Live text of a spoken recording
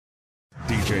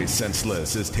DJ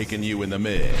Senseless is taking you in the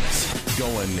mix.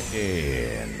 Going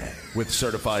in with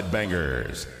certified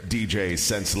bangers, DJ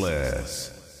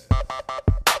Senseless.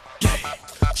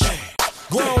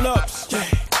 Grown ups,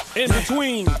 in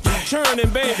between, churning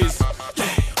babies.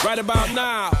 Right about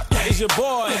now, it's your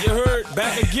boy, you heard,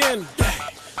 back again.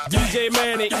 DJ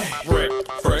Manny,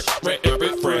 fresh, yeah,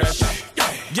 fresh,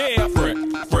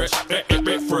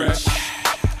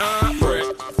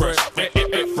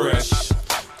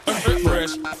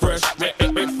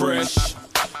 fresh.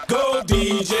 Go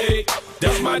DJ,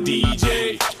 that's my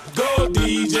DJ. Go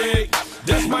DJ,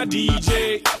 that's my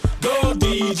DJ. Go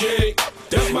DJ,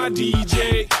 that's my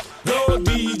DJ. Go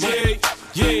DJ,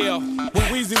 yeah. With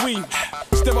Weezy Wee,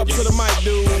 step up to the mic,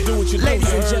 dude. Do what you do.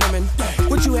 Ladies and gentlemen,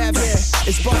 what you have here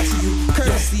is brought to you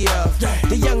courtesy of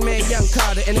the young man, Young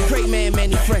Carter, and the great man,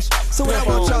 Manny Fresh. So what I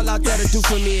want y'all out there to do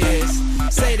for me is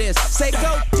say this. Say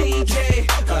go DJ,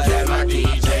 cause that's my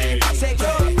DJ. Say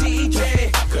go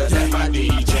DJ, cause that's my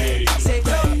DJ. Say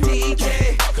go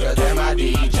DJ, cause that's my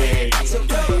DJ. So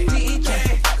go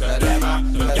DJ, cause that's my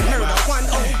DJ. You heard of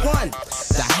 101,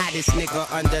 the hottest nigga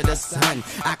under the sun.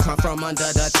 I come from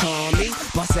under the Tommy,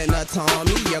 bustin' a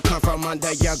Tommy. You come from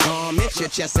under your garment, your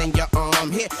chest and your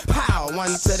arm hit. Pow, one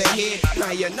to the head.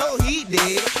 Now you know he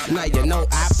did. Now you know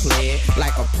I played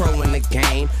like a pro in the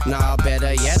game. Nah,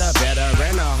 better yet, a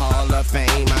veteran, a Hall of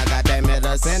Fame. I got that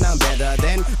medicine, I'm better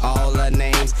than all the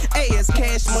names. Hey, it's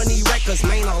Cash Money Records,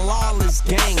 man, a lawless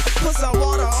gang. Put some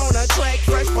water on a track,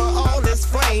 fresh for all this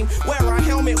flame. Wear a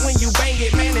helmet when you bang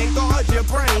it, man, and guard your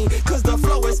brain. Cause the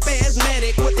flow is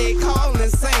spasmodic, what they call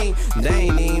insane. They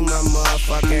ain't even my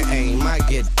motherfucking aim. I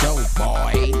get dope,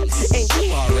 boy. And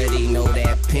you already know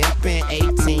that pimpin'.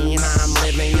 18, I'm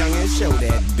living young and show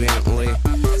that Bentley.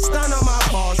 Stun on my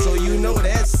paw, so you know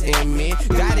that's in me.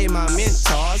 Got in my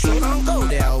mentor, so don't go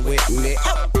there with me.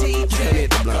 Oh, DJ,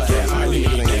 the blunt, that's my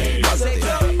DJ. Say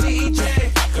go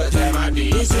DJ, cause that's my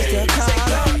DJ. This is the call. Say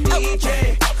go DJ,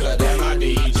 cause that's my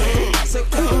DJ. Say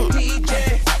go DJ,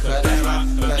 cause that's my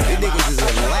DJ. These niggas is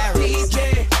hilarious. DJ,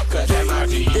 cause that's my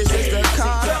DJ. This is the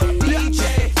call. DJ,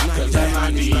 cause that's my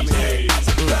DJ.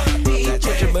 DJ,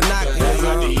 put your binoculars on.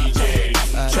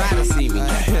 Try to see me.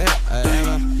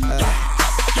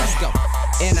 Let's go.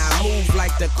 And I move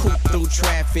like the coupe through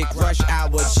traffic. Rush hour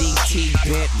GT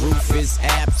bent, roof is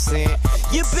absent.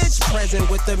 Your bitch present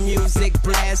with the music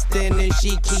blasting, and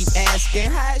she keep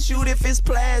asking how I shoot if it's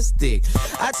plastic.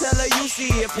 I tell her you see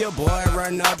if your boy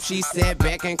run up. She sat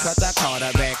back and cut the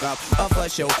Carter back up for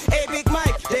show. Hey Big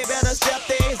Mike, they better step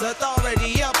their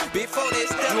authority up before they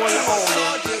step on your own.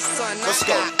 Soldier son, let's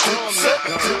go.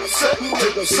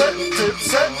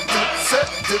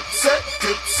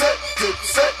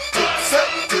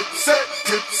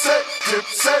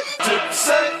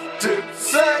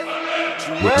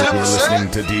 You're listening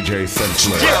to DJ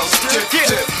Senseless.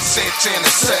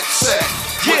 Santana set.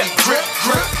 Yeah, grip.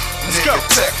 Let's go.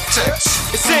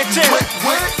 It's Santana.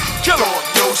 Kill on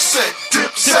your set.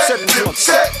 Dip set.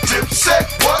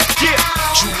 What? Yeah.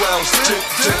 Jewels dip.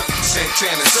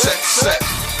 Santana set.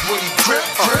 Woody grip.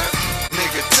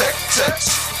 Nigga tech.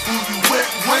 Who you with?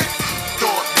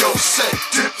 Throw your set.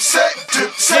 Dip set.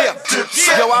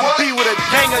 Yo, I be with a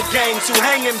gang who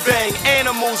hang and bang.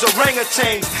 Animals,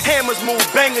 orangutans, hammers move,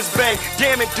 bangers bang.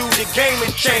 Damn it, dude, the game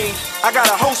has changed. I got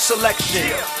a whole selection,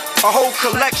 a whole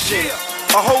collection,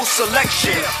 a whole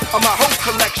selection of my whole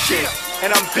collection.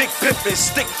 And I'm big pimpin',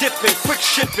 stick dipping, quick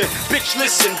shipping. Bitch,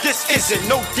 listen, this isn't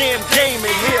no damn game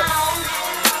in here.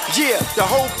 Yeah, the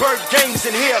whole bird gang's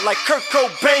in here, like Kurt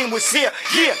Cobain was here.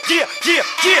 Yeah.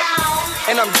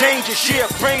 And I'm dangerous, yeah,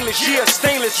 brainless, yeah,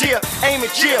 stainless, yeah, aim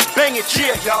it, yeah, bang it,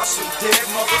 yeah. Y'all some dead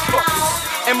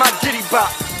motherfuckers. And my ditty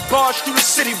bop, barge through the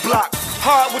city block,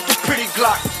 hard with the pretty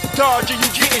Glock. Dodger, you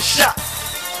getting shot.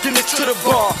 Then it's to the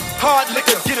bar, hard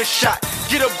liquor, get a shot.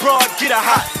 Get a broad, get a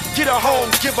hot, get a home,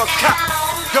 give a cop.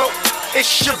 Go, it's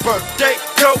your birthday,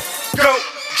 go.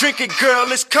 Drink it,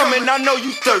 girl, it's coming, I know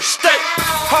you thirsty.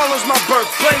 Harlem's my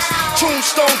birthplace,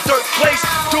 Tombstone, dirt place.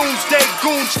 Doomsday,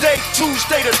 Goonsday,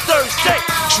 Tuesday to Thursday.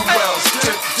 Jewels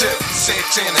dip,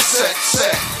 Santana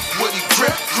set. Woody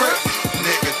grip,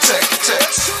 nigga tech.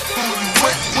 Who you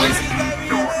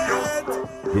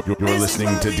with? You're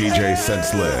listening to DJ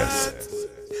Senseless.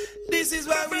 This is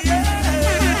where we at.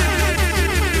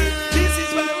 This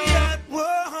is where we at. Whoa.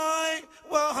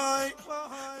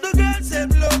 The girls them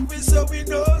love me, so we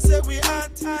know, say we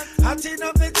hot. Hot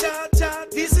enough the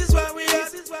chat. This is where we at.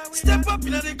 Step up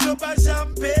in the club and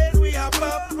champagne, we are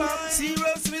pop.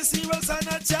 Serious and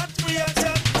a chat, we are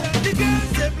chat. The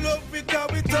girls them love me,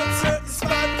 cause we touch certain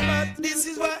spot. This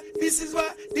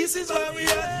is why we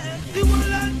at. The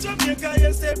whole of Jamaica,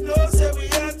 yes, them know, say we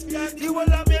at. The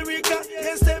whole of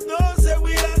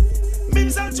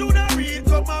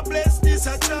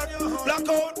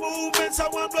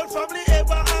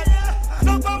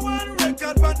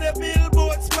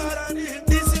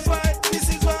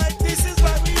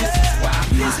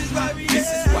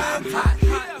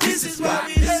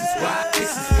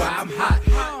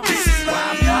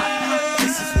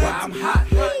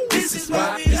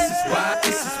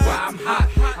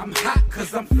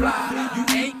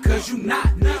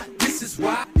not. This is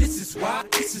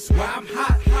why I'm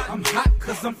hot. I'm hot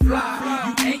cause I'm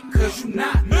fly. You ain't cause you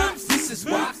not. This is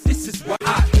why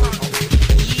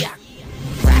Yeah.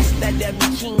 Rasta them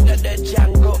king of the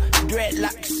jungle.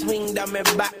 Dreadlocks swing down my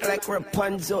back like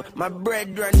Rapunzel. My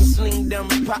brethren sling them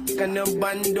pack and a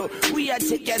bundle. We are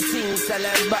take your things, sell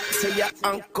it back to your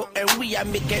uncle. And we are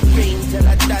make it rain till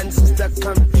the dances to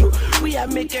come through. We are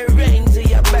make it rain till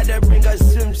you better bring a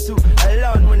swimsuit.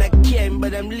 Alone when I came,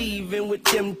 but I'm leaving with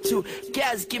them too.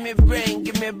 Guys, give me brain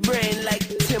like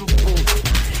Temple.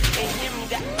 And him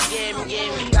got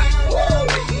game got.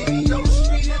 Baby, no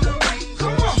street in the rain.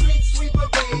 Come on, street sweeper,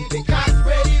 baby. Cops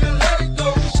ready to let it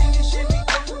go. Shimmy,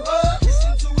 go up.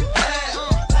 Listen to it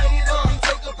loud. Light it up and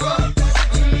take a puff.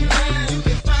 You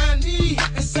can find me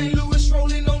in St. Louis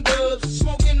rolling on dubs,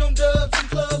 smoking on dubs in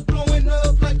clubs, blowing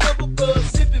up like rubber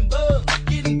bugs, sipping bug,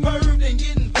 getting purred and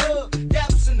getting bugged,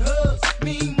 daps and hugs,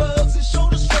 mean mugs and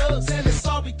shoulder shrugs, and it's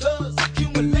all because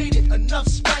accumulated enough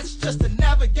scratch just to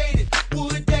navigate it.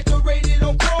 Wood decorated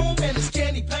on chrome and it's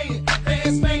candy painted,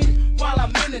 fans painted while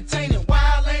I'm entertaining.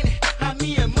 Wild ain't it? How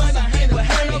me and money ain't a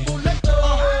hannibal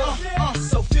liquor.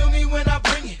 So feel me when I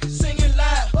bring it, singing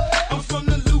loud. I'm from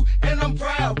the loot and I'm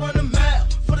proud, run a mile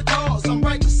for the cause. I'm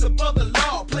righteous above the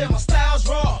law, play my styles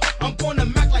raw. I'm born to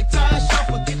Mac like Ty Shaw,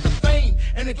 forget the fame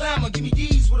and the glamour. Give me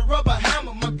these with a rubber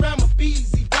hammer. My grandma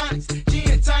feeds Ebonics,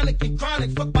 gin, tonic, and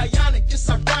chronic. Fuck bionic, it's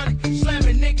ironic.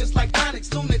 Slamming niggas like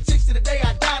Onyx, lunatics to the day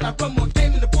I died. I run more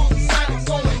game than the Bulls and Sonics.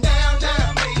 Going down,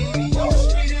 baby. No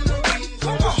street in the rain.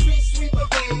 Come on, street sweeper,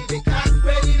 baby. Cops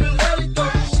ready to let it go.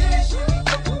 Shimmy,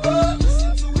 go up,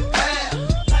 listen to it loud.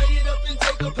 Light it up and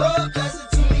take a puff. Pass it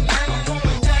to me now.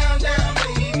 Going down,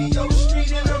 baby. No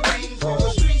street in the rain. Come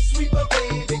on, street sweeper,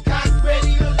 baby. Cops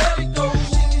ready to let it go.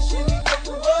 Shimmy,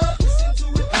 go up, listen to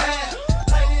it loud.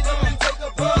 Light it up and take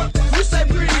a puff. You say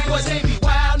pretty boys, they be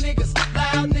wild niggas,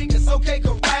 loud niggas, okay,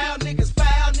 corral niggas,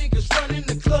 foul niggas, running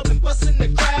the club and busting the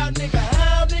crowd, nigga.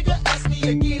 How, nigga? Ask me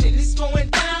again and it's going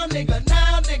down, nigga.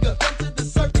 Now, nigga, come to the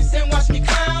circus and watch me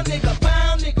clown, nigga.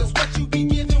 Pound niggas, what you be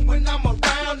giving when I'm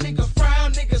around, nigga.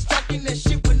 Frown niggas, talking that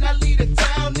shit when I leave the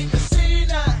town, nigga. See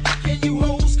now, can you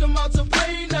hoes come out to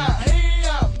play now? Hey,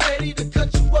 I'm ready to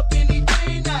cut you up any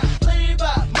day now. Play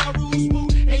by my rules, boo,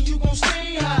 and you gon'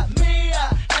 stay high. May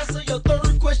I answer your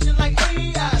third question like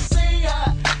AI? Say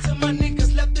hi to my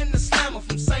niggas left in the slammer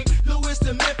from St. Louis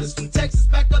to Memphis, from Texas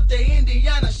back up to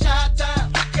Indiana,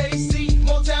 Chi-Town, KC,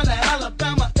 Motown to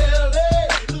Alabama, LA,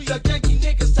 New York Yankee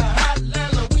niggas to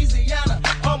Hotland, Louisiana.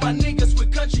 All my niggas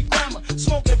with country grammar,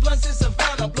 smoking blunts in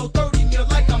Savannah, blow 30 mil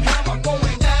like I'm Hammer.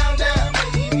 Going down,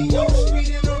 baby. No street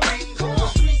in the rain. Come on,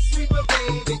 street sweeper,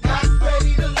 baby. Cops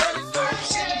ready to let it go.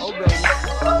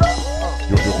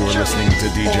 You're listening to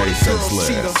DJ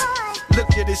Senseless.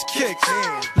 Look at his kicks,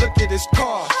 look at his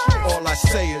car. All I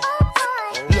say is,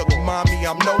 look, mommy,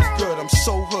 I'm no good. I'm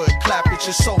so hood. Clap at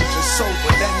your soldiers,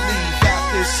 sober, then leave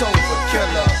after it's over.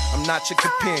 Killer, I'm not your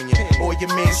companion or your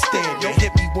man standing.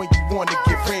 Hit me when you wanna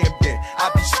get rammed in.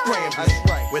 I be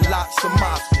scrambling with lots of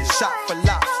mobsters, shot for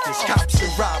lobsters, cops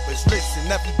and robbers. Listen,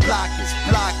 every block is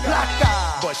block.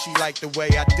 But she like the way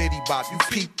I diddy bop. You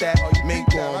peep that?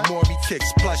 Mink on Maury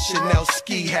kicks plus Chanel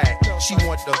ski hat. She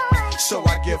want the, so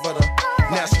I give her the.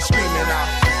 Now she screaming out,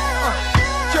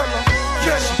 killer.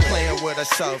 Yeah, she playing with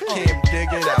herself. Kim, dig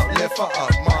it out, lift her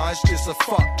up. Ma, it's just a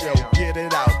fuck, yo. Get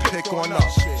it out, pick on up.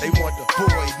 They want the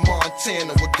boy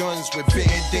Montana with guns with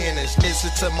bandanas. Listen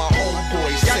to my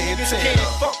homeboy Y'all niggas can't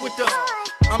Santana. fuck with the,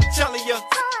 I'm telling ya,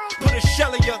 put a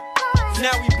shell in ya.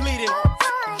 Now he bleeding,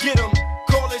 get him,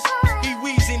 call us. He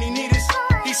wheezing, he need us,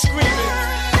 he screaming.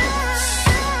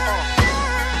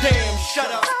 Damn, shut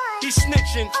up, he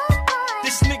snitching.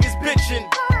 This nigga's bitching,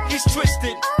 he's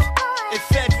twisted. If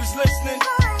Fed was listening,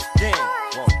 damn,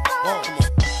 come on.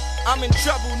 I'm in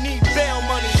trouble, need bail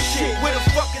money. Shit, where the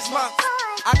fuck is my?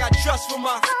 I got trust for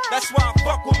my, that's why I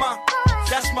fuck with my,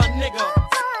 that's my nigga.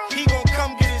 He gon'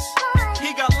 come get us,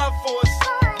 he got love for us,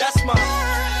 that's my.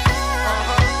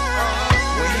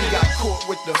 When he got caught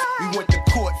with the, we went to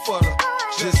court for the,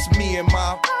 just me and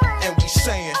my, and we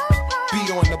saying, be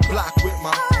on the block with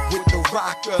the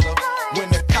rock of the, when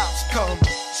the cops come,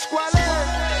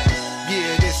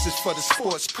 yeah, this is for the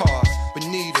sports cars,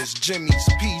 Bonitas, Jimmy's,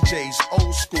 PJ's,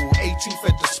 old school, 18th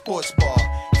at the sports bar,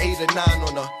 8 or 9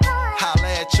 on the, holla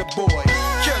at your boy,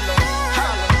 killer,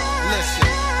 holla, listen,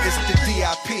 it's the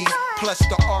DIP, plus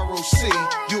the ROC,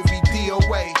 you'll be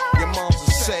DOA, your moms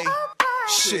will say,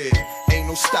 shit, ain't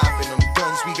no stopping them,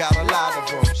 guns, we got a lot of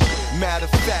them, matter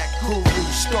of fact, guru,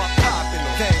 start popping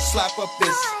them, then slap up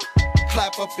his,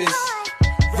 clap up his,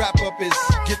 wrap up his,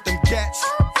 get them gats,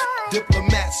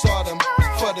 diplomats are them,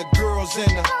 for the girls was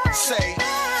in her. Say,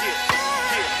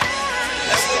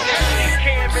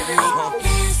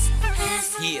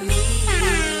 Yeah.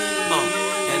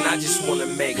 And I just wanna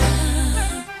make it.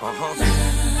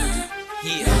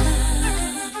 Yeah.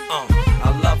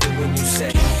 I love it when you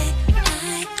say.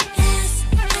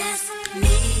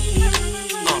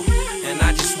 And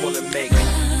I just wanna make it.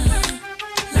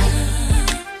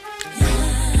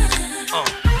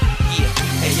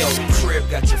 Hey yo, the crib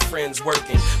got your friends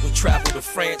working. We traveled to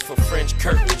France for French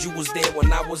curtains. You was there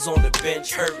when I was on the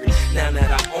bench hurting. Now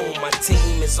that I own my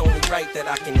team, it's only right that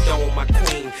I condone my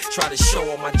queen. Try to show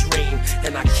her my dream,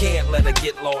 and I can't let her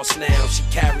get lost now. She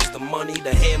carries the money,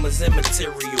 the hammers, and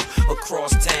material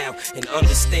across town. And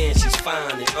understands she's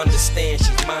fine, and understands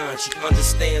she's mine. She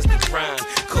understands the grind,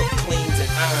 cook, cleans, and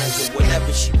irons. And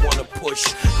whatever she wanna push,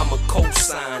 I'ma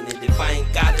co-sign it. If I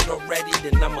ain't got it already,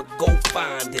 then I'ma go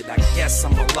find it. I guess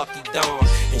I'm a lucky Dawn,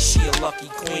 and she a lucky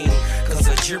queen. Cause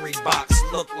her jury box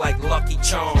look like Lucky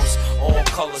Charms, all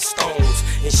color stones.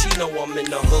 And she know I'm in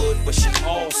the hood, but she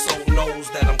also knows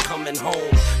that I'm coming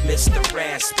home. Mr.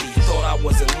 Raspy, thought I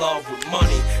was in love with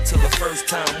money, till the first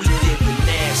time we did the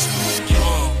nasty.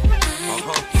 Yeah.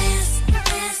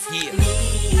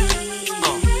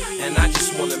 And I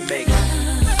just wanna make it.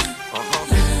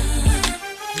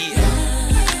 Yeah.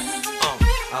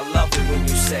 I love it when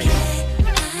you say.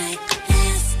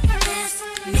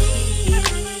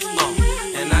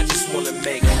 And I just wanna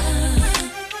make it.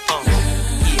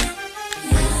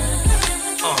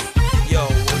 Yo,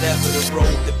 whatever the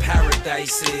road to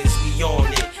paradise is, we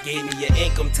on it. Gave me your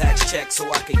income tax check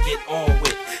so I could get on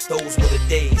with. Those were the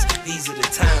days, these are the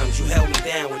times. You held me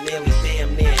down with nearly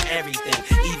damn near everything,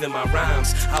 even my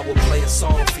rhymes. I would play a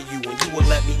song for you, and you would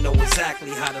let me know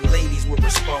exactly how the ladies would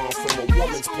respond from a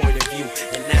woman's point of view.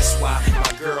 And that's why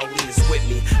my girl is with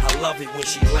me. I love it when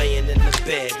she laying in the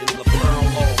bed in the pearl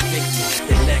all victory.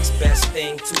 The next best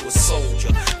thing to a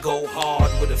soldier. Go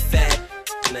hard with a fat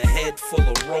and a head full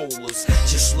of rollers.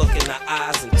 Just look in her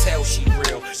eyes and tell she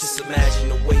real. Just imagine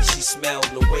the way she smelled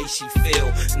and the way she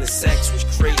feel. And the sex was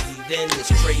crazy then,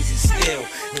 it's crazy still.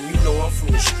 And you know I'm from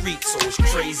the street, so it's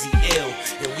crazy ill.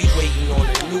 And we waiting on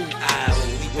a new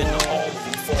island. We've been to all of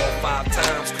them 4 or 5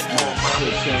 times. Come on, mama.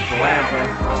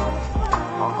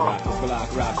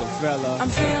 I'm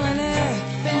feeling it.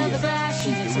 Feel the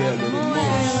passion. It's feeling it.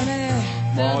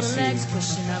 Feel the legs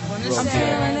pushing up on the stage. I'm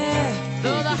feeling it.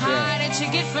 Feel the high that you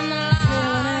get from the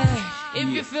line. If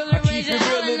you feel it, raise your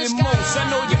hand in the sky. I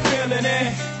know you're feeling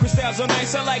it. Crystals are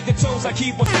nice, I like the toes, I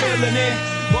keep on spilling it.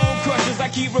 Bone crushers, I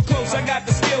keep real close, I got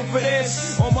the skill for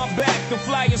this. On my back, the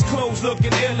flyers closed,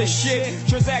 looking ill as shit.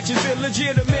 Transactions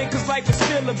illegitimate, cause life is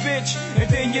still a bitch. And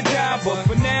then you die, but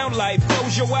for now, life,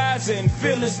 close your eyes and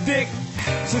feel his dick.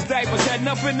 Since diapers had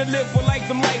nothing to live for like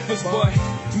them lifers, but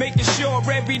making sure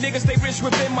every nigga stay rich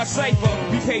within my cipher.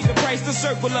 We paid the price to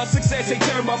circle of success, they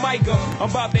turn my mic up.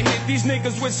 I'm about to hit these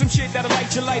niggas with some shit that'll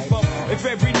light your life up. If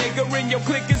every nigga in your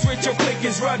clique is rich, your clique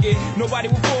is rugged. Nobody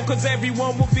will fall cause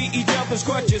everyone will be each other's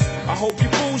crutches. I hope you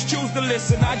fools choose to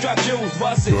listen, I drop jewels,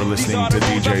 bust it. You're listening to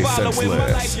DJ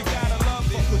Senseless. You gotta love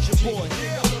it. With your boy.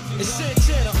 it's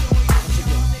Santana.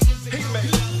 Hey man,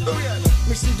 let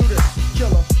me see do this.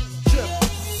 Killer, chip,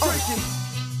 freaking.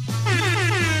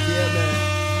 Yeah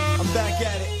man, I'm back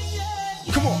at it.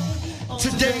 Come on.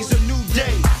 Today's a new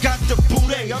day. Got the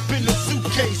booty up in the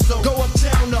suitcase. So go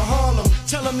uptown to Harlem.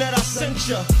 Tell them that I sent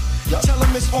ya. Tell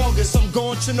them it's August, I'm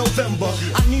going to November.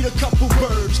 I need a couple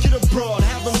birds, get a broad,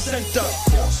 have them sent up.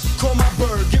 Call my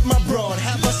bird, get my broad,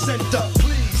 have her sent up.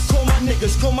 Call my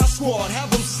niggas, call my squad,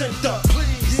 have them sent up.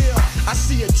 Yeah, I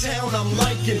see a town I'm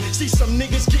liking. See some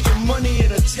niggas getting money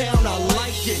in a town, I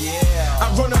like it. I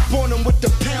run up on them with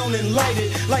the pound and light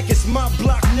it like it's my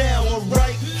block now,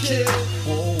 alright, kid?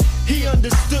 He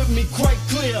understood me quite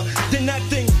clear. Then that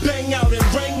thing bang out and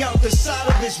rang out the side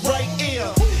of his right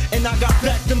ear. And I got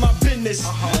back to my business,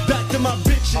 back to my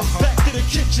bitches, back to the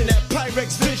kitchen, that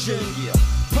Pyrex vision.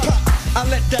 Pop, I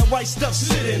let that white stuff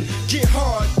sit in. Get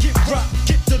hard, get rock,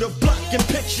 get to the block and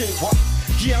picture.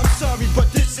 Yeah, I'm sorry,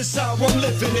 but this is how I'm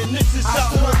living, and this is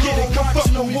how I get it. Come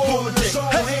fuck no war with it.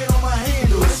 Hand on my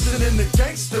handle, listening to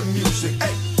gangster music.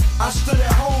 Hey, I stood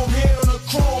at home, hand on the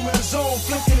chrome in the zone,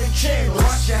 flicking the candles.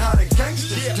 Watching how the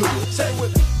gangsters do it. Say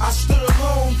with me. I stood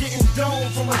alone, getting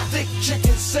domed from a thick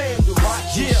chicken sandwich.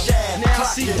 Now I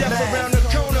see death around the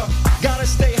corner. Gotta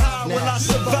stay high when I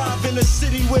survive in a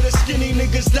city where the skinny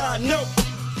niggas die. No,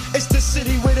 it's the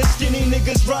city where the skinny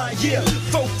niggas ride. Yeah,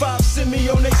 4-5 send me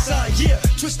on their side. Yeah,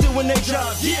 twisted when they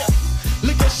drive. Yeah,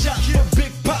 lick a shot for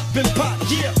Big Pop and Pop.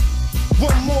 Yeah,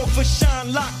 1 more for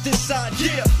Shine locked inside.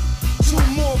 Yeah, 2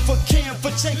 more for Cam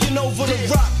for taking over the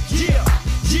rock. Yeah,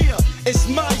 yeah. It's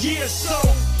my year, so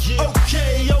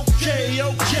okay.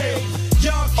 Y'all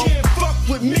can't fuck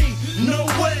with me, no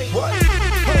way.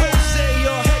 Jose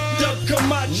or Hector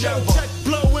Camacho, check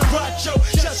blowing Racho,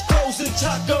 chest clothes and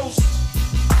tacos.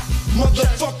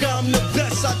 Motherfucker, I'm the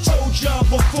best. I told y'all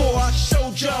before, I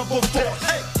showed y'all before.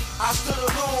 Hey, I stood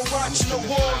alone watching the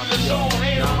war alone,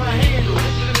 hand on my handle.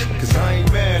 Cause I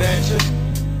ain't mad at you.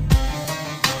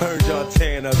 Heard y'all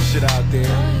tearing up shit out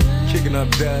there, kicking up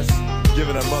dust,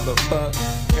 giving a motherfuck.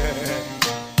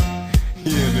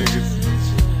 Yeah, niggas.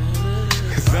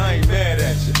 Cause I ain't mad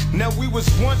at you. Now we was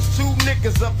once two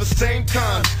niggas of the same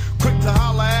kind, quick to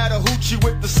holler at a hoochie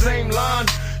with the same line.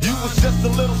 You was just a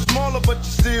little smaller, but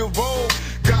you still roll.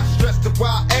 Got stressed to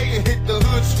YA and hit the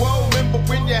hood swole. Remember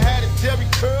when you had a Jerry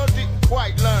curl, didn't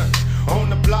quite learn. On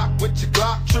the block with your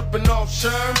Glock, tripping off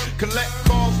Sherm. Collect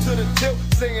calls to the tilt,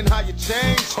 saying how you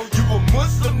changed. Oh, you a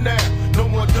Muslim now, no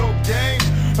more dope games.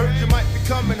 Heard you might be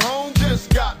coming home,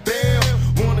 just got bail.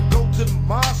 Wanna go to the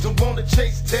mosque, don't wanna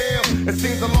chase tail. It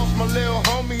seems I lost my little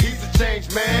homie, he's a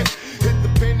changed man. Hit the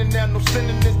pen and now no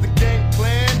sinning is the game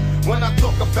plan. When I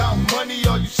talk about money,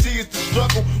 all you see is the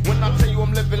struggle. When I tell you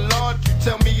I'm living large, you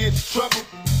tell me it's trouble.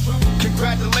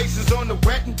 Congratulations on the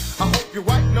wedding. I hope your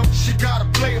wife knows she gotta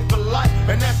play it for life,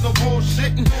 and that's no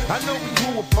bullshitting. I know we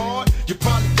grew apart, you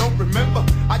probably don't remember.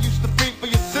 I used to fiend for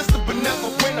your sister, but never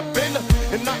win a bender.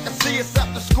 And I can see us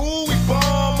after school, we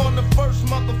bomb on the first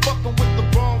motherfucker with the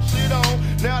wrong shit on.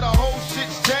 Now the whole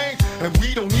shit's changed, and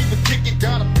we don't even kick it.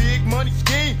 Got a big money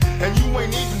scheme, and you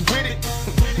ain't even with it.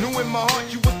 Knew in my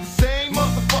heart you was the same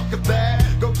motherfucker bad.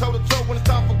 Go toe to toe when it's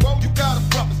time for woe, you gotta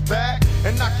promise back.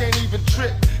 And I can't even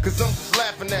trip, cause I'm just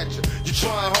laughing at you. You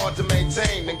trying hard to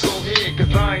maintain, then go ahead,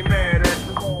 cause I ain't mad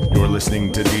at you. You're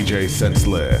listening to DJ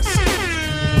Senseless.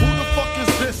 Who the fuck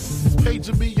is this?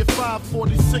 Paging me at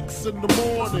 5:46 in the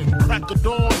morning. Crack of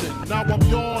dawning, now I'm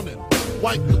yawning.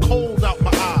 Wipe the cold out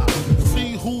my eye.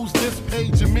 See who's this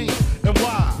paging me and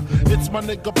why. It's my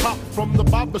nigga Pop from the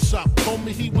barber shop. Told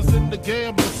me he was in the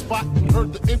gambling spot and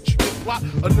heard the intricate plot.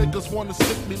 A niggas wanna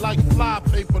stick me like fly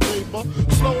paper, neighbor.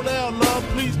 Slow down, love,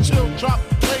 please chill, drop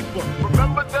the paper.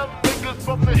 Remember them niggas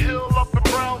from the hill up in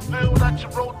Brownsville that you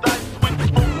rolled dice with,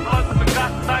 smoked blunts and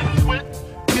got nice with?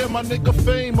 Yeah, my nigga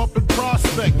Fame up in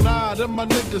Prospect. Nah, them my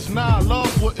niggas, nah,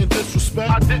 love wouldn't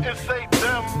disrespect. I didn't say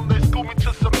them, they schooled me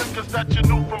to some niggas that you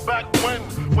knew from back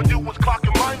when you was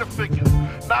clocking minor figures.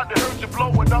 Now they heard you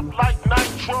blowing up like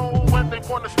nitro, when they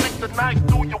wanna stick the knife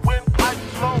through your windpipe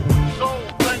slow. So,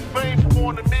 thank Fame for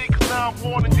warning me, cause now I'm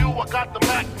warning you. I got the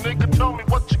Mac, nigga, tell me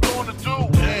what you gonna do.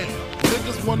 Damn,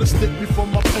 niggas wanna stick me for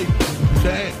my paper.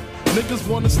 Damn, niggas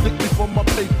wanna stick me for my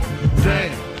paper.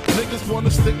 Damn, niggas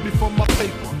wanna stick me for my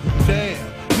paper. Damn,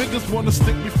 niggas wanna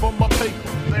stick me for my paper.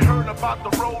 They heard about the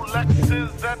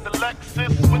Rolexes and the Lexus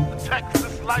with the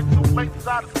Texas license plates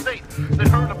out of state. They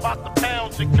heard about the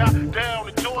pounds you got down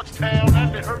in Georgetown,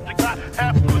 and they heard you got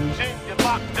half Virginia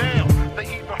locked down. They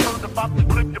even heard about the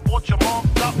clip you bought your mom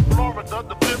out Florida,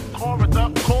 the fifth corridor.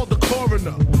 Call the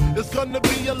coroner. It's gonna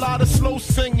be a lot of slow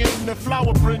singing and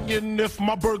flower bringing if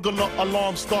my burglar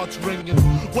alarm starts ringing.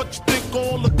 What you think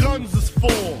all the guns is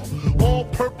for?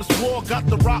 All-purpose war, got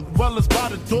the Rockwellers by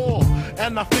the door,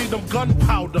 and I feed them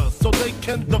gunpowder so they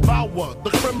can devour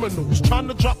the criminals trying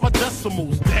to drop my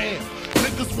decimals. Damn,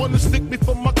 niggas wanna stick me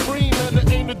for my cream, and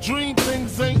it ain't a dream.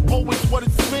 Things ain't always what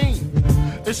it seems.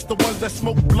 It's the ones that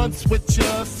smoke blunts with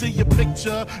ya, see your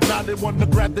picture. Now they wanna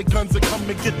grab their guns and come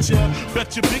and get ya.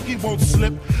 Bet your Biggie won't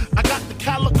slip. I got the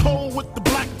calico with the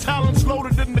black talons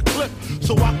loaded in the clip,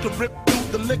 so I can rip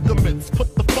through the ligaments.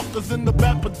 Put the fuckers in the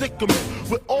bad predicament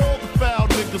where all the foul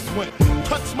niggas went.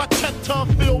 Touch my cheddar,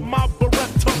 feel my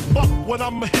Beretta. Fuck when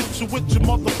I'ma hit you with your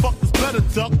motherfuckers better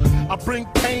duck. I bring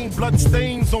pain, blood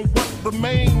stains on what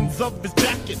remains of his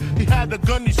jacket. He had a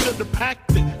gun, he should've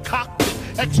packed it, cocked it.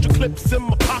 Extra clips in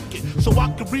my pocket so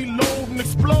I can reload and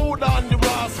explode on your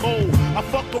asshole. I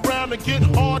fuck around and get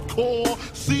hardcore.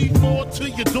 C4 to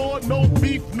your door, no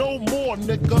beef, no more,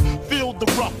 nigga. Feel the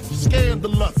rough,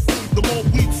 scandalous. The more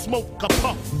weed smoke I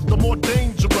puff, the more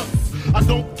dangerous. I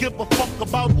don't give a fuck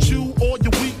about you or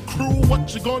your weak crew.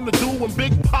 What you gonna do when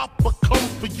Big Papa come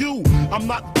for you? I'm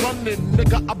not gunning,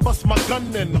 nigga, I bust my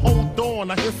gun in. Hold on,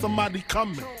 I hear somebody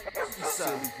coming.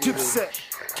 Dipset,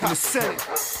 in the Senate.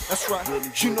 That's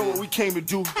right. You know what we came to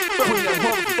do. Bring that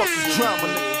motherfucker's drama,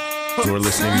 nigga. You're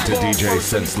listening to DJ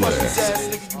Senseless.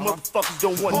 Nigga, you motherfuckers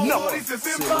don't want nothing.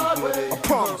 I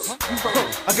promise.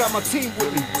 I got my team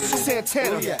with me.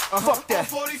 Santana. Fuck that.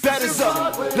 That is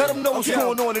up. Let them know what's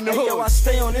going on in the hood. Yo, I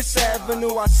stay on this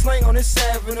avenue. I slang on this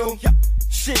avenue.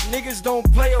 Shit, niggas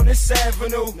don't play on this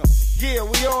avenue. Yeah,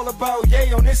 we all about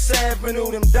yay on this avenue.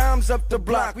 Them dimes up the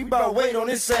block, we bout weight on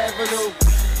this avenue.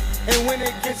 And when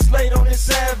it gets late on this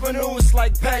avenue, it's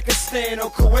like Pakistan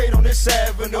or Kuwait on this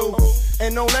avenue.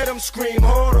 And don't let them scream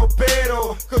oro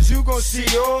pero, cause you gon' see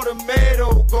all the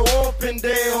metal go up and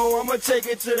down. I'ma take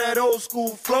it to that old school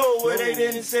flow where they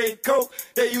didn't say coke,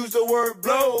 they used the word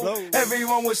blow.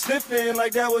 Everyone was sniffing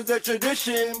like that was the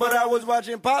tradition, but I was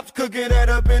watching Pops cooking that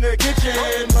up in the kitchen.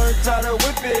 Learned how to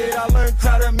whip it, I learned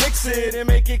how to mix it and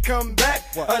make it come back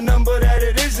a number that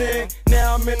it isn't.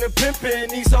 Now I'm in the pimpin',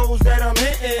 these hoes that I'm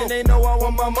hitting, they know I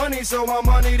want my money, so my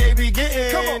money they be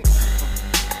getting. Come on.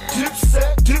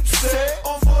 Dipset,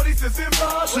 on 45th and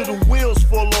Broadway. Till the wheels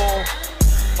fall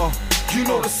off. You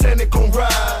know the Senate gon'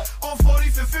 ride. On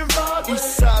 45th and Broadway.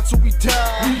 East side till we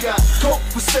die. We got dope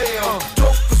for sale,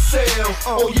 dope for sale.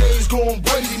 Oh yeah, it's going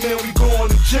crazy, man, we going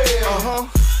to jail.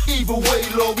 Either way,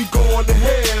 Lord, we going to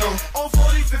hell. On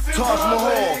 45th and Taj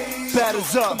Mahal,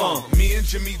 batters up. Me and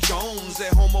Jimmy Jones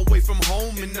at home away from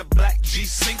home in the black G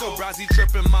single. Brazzy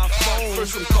tripping my phone.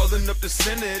 First I'm calling up the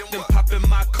Senate, then popping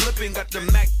my clipping. Got the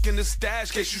Mac in the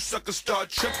stash, case you suckers start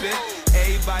tripping.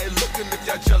 Everybody looking, if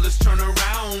y'all jealous, turn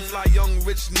around. Fly young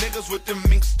rich niggas with them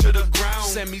minks to the ground.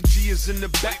 Sammy G is in the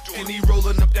back, and he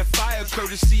rolling up that fire.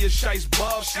 Courtesy of Shice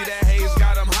Bub, see that haze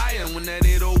got him higher. When that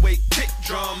 808 kick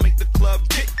drum make the club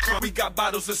get crunk. We got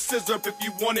bottles of scissor, if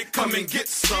you want it, come and get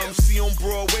some. See on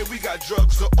Broadway, we got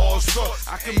drugs of all sorts.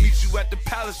 I can meet you at the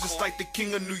Palace just like the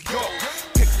King of New York.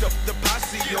 Picked up the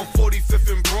posse on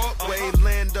 45th and Broadway.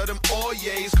 Land of them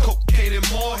Oyes, cocaine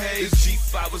and more haze.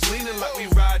 G5 was leaning like we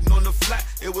riding on the flat.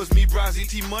 It was me, Brazzy,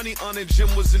 T-Money on it,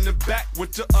 Jim was in the back.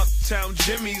 Went to Uptown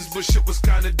Jimmy's, but shit was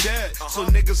kinda dead. So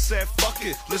niggas said, fuck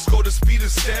it, let's go to Speed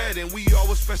instead. And we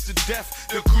always fresh to death,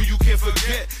 the crew you can't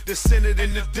forget. The Senate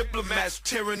and the diplomats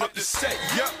tearing up the set,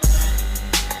 yup.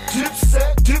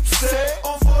 Dipset,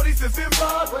 on 45th and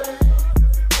Broadway.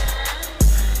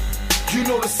 You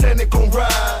know the Senate gon'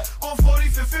 ride. On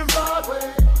 45th and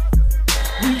Broadway.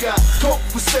 We got dope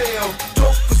for sale,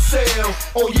 dope for sale.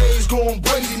 Oh yeah, it's going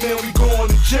crazy, man, we going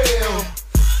to jail.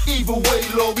 Either way,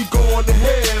 Lord, we going to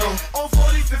hell. On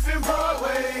 45th and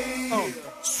Broadway.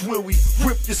 Swear we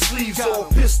rip your sleeves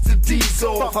off, piss the D's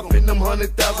off. Hop in them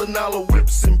 $100,000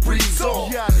 whips and breeze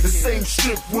off. The same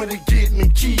strip when we getting the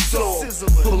keys off.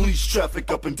 Police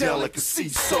traffic up and down like a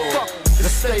seesaw. And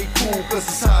stay cool, cause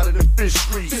it's hotter than Fish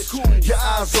Streets. Your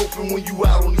eyes open when you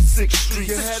out on the 6th Street.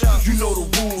 You know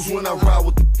the rules when I ride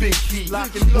with the big heat.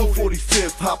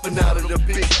 145th, hopping out of the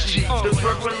big G. The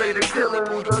drug-related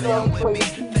killers are down with me.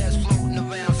 Fast floating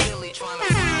around Philly, trying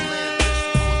to find land.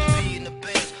 Supposed to be in the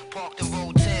Benz, parked in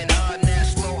row 10. Hard and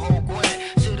slow ho Gwen.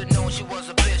 Should've known she was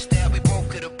a bitch that we both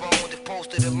could've boned. If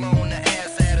posted alone, the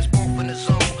ass had us both in the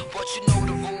zone. But you know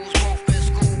the rules, both in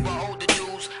school by older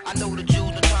dudes. I know the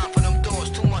Jews, no time for them doors,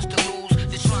 too much to lose.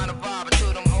 Just trying to vibe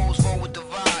until them hoes roll with the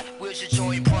vibe. Where's your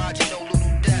joy and pride? You know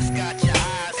little desk got your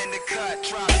eyes in the cut.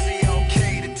 Try to be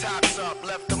okay, the top's up.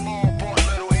 Left them all, bought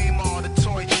little Amar, the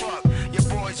toy truck. Your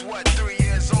boy's what, 3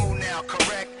 years old now,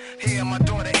 correct? Here my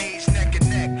daughter age neck and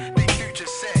neck. They future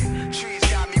set. Trees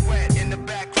got me wet. In the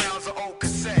background's an old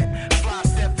cassette. Fly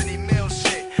Stephanie Mills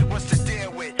shit. What's the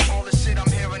deal with all the shit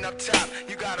I'm hearing up top?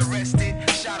 You got arrested,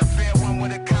 shot a fair one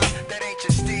with a cop. That ain't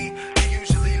your steed. You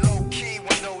usually low key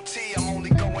with no T. I'm only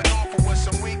going off of what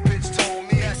some weak bitch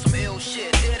told me. That's some ill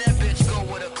shit. Yeah, that bitch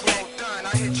go with a click. Done.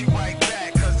 I hit you right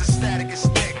back, cause the static is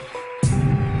thick.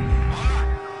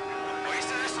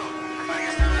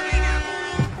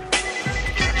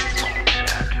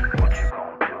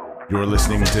 You're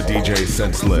listening to DJ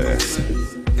Senseless.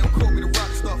 They don't call me the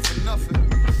rock star for nothing.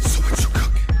 So what you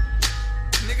cooking?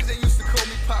 Niggas ain't used to call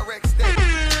me Pyrex Day.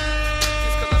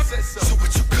 Just cause I said so. So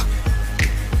what you cooking?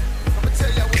 I'ma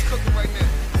tell y'all what's cooking right now.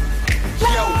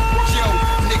 Yo,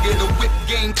 nigga, the whip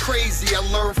game crazy. I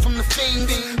learned from the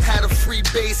fiend. Had a free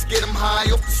base, get them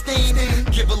high off the steam.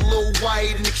 Give a little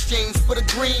white in exchange for the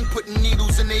green. Putting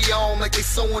needles in their arm like they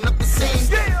sewing up the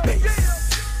seam.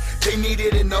 They need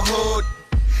it in the hood.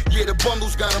 Yeah, the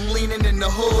bundles got them leaning in the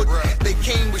hood. They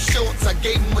came with shorts, I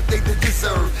gave them what they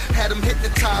deserve. Had them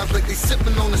hypnotized like they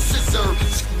sipping on a scissor.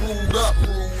 Screwed up,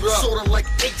 sorta like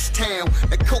H-Town.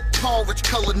 That Coke porridge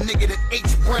colored nigga that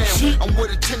H-Brown. I'm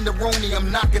with a tenderoni, I'm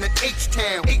knocking at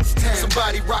H-Town.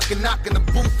 Somebody rockin', knocking the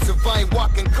boots. If I ain't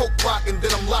walking, Coke rockin',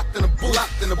 then I'm locked in a booth.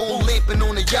 All lamping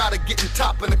on the yacht, getting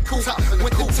top in the coupe.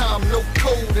 Winter time, no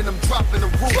cold, and I'm dropping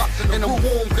the roof. And I'm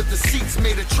warm cause the seats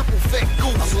made a triple fat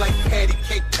goose. I'm like patty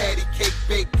cake,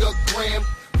 bake a gram.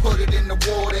 Put it in the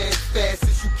water as fast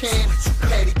as you can.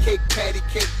 Patty cake,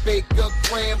 bake a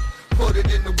gram. Put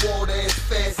it in the water as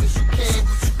fast as you can.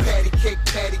 Patty cake,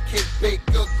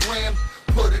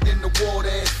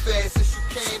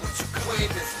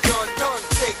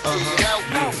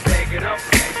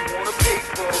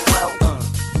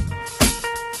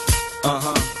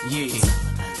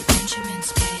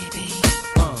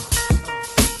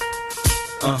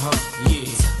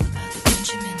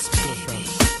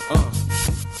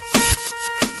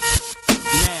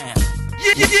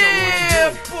 Yeah,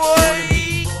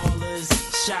 boy. Ballers,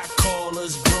 shot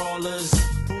callers, brawlers,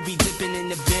 who be dipping in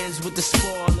the bins with the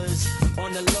spoilers.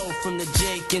 On the low from the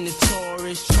Jake and the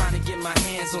Taurus, trying to get my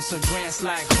hands on some grants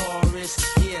like Horace.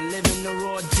 Yeah, living the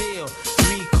raw deal.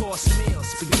 3-course meal,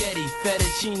 spaghetti,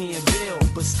 fettuccine, and bill.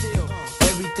 But still,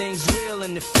 everything's real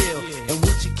in the field. And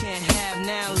what you can't have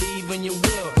now, leave when you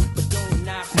will. But don't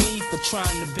knock me for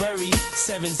trying to bury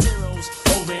 7 zeros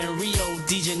over in Rio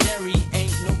de Janeiro.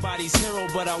 Ain't nobody's hero,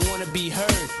 but I wanna be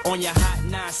heard. On your hot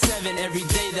 9-7 every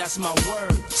day, that's my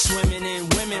word. Swimming in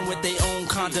women with their own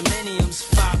condominiums.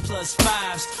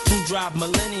 5+5s who drive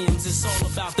millenniums. It's all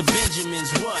about the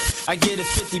Benjamins. What? I get a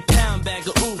 50-pound bag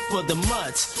of oof for the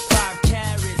mutts. 5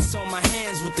 carats on my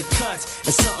hands with the cuts.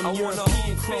 And something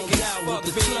European chromed out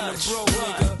with the clutch.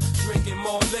 Drinking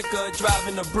more liquor,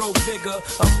 driving a broke digger.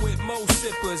 I'm with mo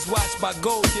sippers, watched by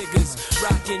gold diggers.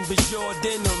 Rocking Bajor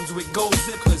denims with gold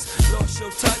zippers. Lost your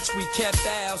touch, we kept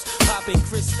ours. Popping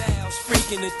crystals,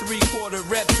 freaking the 3/4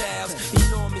 reptiles.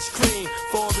 Enormous cream,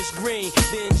 forest green.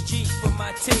 Benz Jeep for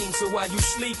my team, so while you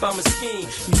sleep, I'm a scheme.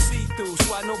 You see through,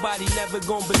 so why nobody never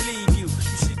gonna believe you.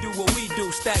 You should do what we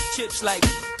do, stack chips like...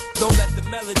 Don't let the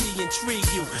melody intrigue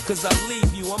you, cause I'll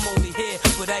leave you. I'm only here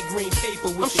for that green paper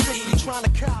with I'm strictly trying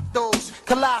to cop those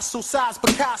colossal size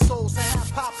Picassos and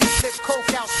have poppy flip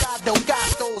coke outside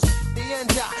Delgados. The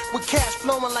end with cash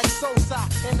flowing like Sosa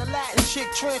and the Latin chick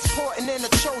transporting in a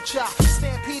chocha.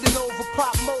 Stampeding over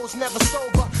pop modes, never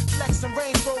sober. Flexing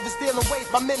Range Rovers, dealing weight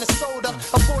by Minnesota.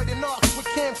 Avoiding arcs with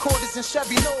camcorders and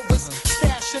Chevy Novas.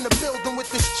 Stash in the building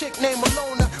with this chick named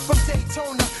Alona from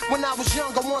Daytona. When I was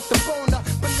young, I want the boner,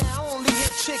 but now I only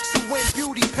hit chicks who win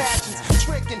beauty pageants,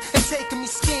 tricking and taking me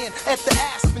skiing at the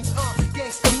Aspens.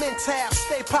 Gangsta mental,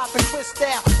 stay popping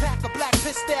crystal. Pack a black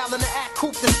pistol in the act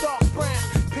coupe that's dark brown.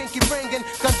 Pinky ringing,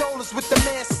 gondolas with the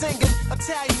man singing.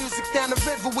 Italian music down the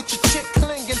river with your chick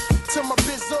clinging to my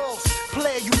bizzles.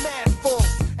 Player, you mad fools.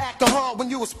 Acting hard when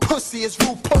you as pussy as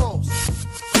RuPaul's.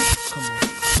 Come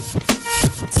on.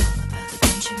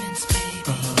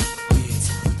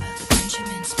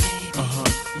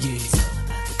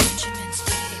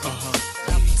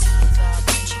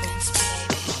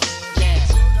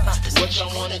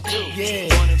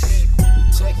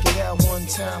 Check it out one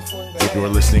time for the You're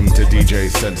listening to DJ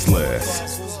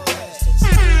Senseless.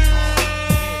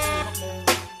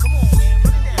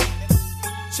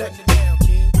 Check it down,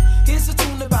 kid. Here's a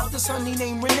tune about this honey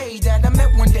named Renee that I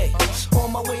met one day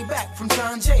on my way back from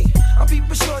John Jay. I'm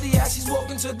peeping shorty as she's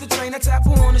walking to the train. I tap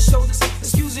her on the shoulders.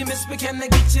 Excuse me, miss, but can I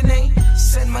get your name? She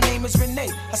said my name is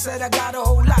Renee. I said I got a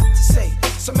whole lot to say.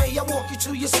 So may I walk you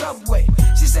to your subway?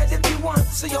 She said if you want,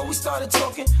 so yo, we started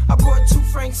talking. I brought 2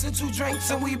 francs and 2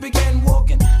 drinks and we began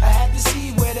walking. I had to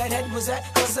see where that head was at,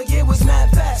 cause the year was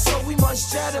mad fast. So we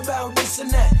must chat about this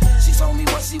and that. She told me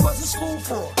what she was in school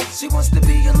for. She wants to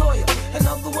be a lawyer. In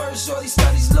other words, shorty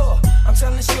studies law. I'm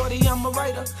telling shorty I'm a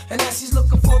writer. And as she's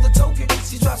looking for the token,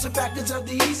 she drops a package of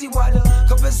the easy water.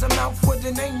 Covers her mouth with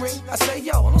the name ring. I say,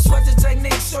 yo, don't sweat the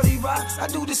technique, shorty rocks. I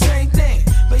do the same thing,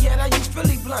 but yet I use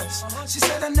Philly blunts. She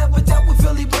said I never dealt with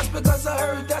Philly blunts because I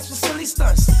heard that's for silly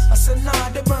stunts. I said, nah,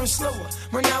 they burn slower.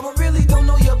 Right now I really don't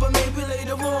know you, but maybe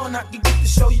later on I can get to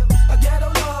show you. A ghetto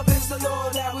love is the law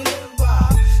that we live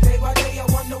by. Day by day I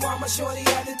wonder why my shorty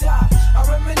had to die. I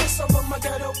reminisce over my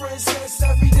ghetto princess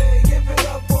every day. Give it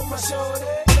up for my shorty.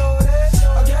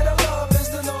 A ghetto love is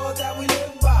the law that we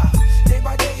live by. Day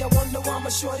by day I wonder why my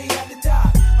shorty had to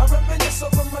die. I reminisce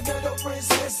over my ghetto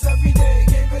princess every day.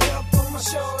 Give it up for my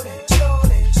shorty.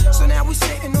 So now we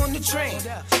sitting on the train.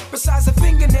 Besides a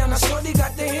fingernail, now shorty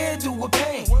got the hairdo with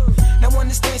pain. Now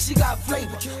understand she got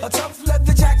flavor. A tough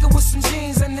leather jacket with some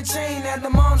jeans and the chain that the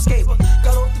moms gave her.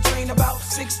 Got off the train about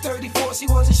 6:34. She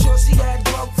wasn't sure she had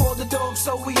grub for the dog,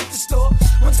 so we hit the store.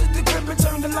 Went to the crib and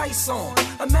turned the lights on.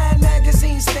 A Mad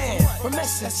magazine stand,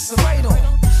 Remessence, right on.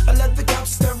 I left the couch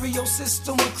stereo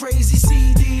system with crazy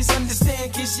CDs.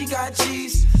 Understand, kid, she got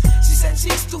cheese. She said,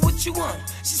 cheese, do what you want.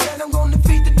 She said, I'm gonna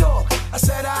feed the dog. I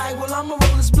said, alright, well, I'ma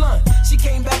roll this blunt. She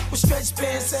came back with stretch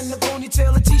pants and a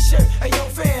ponytail, a t-shirt. Hey, yo,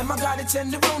 fam, I got a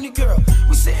tenderoni girl.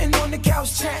 We sitting on the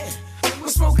couch chatting. We're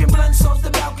smoking blunts off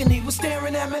the balcony. We're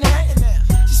staring at Manhattan.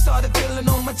 She started feeling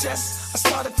on my chest. I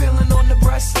started feeling on the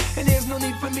breast. And there's no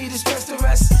need for me to stress the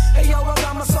rest. Hey, yo, I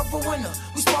got myself a winner.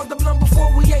 We sparked the blunt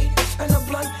before we ate. And a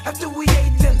blunt after we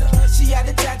ate dinner. She had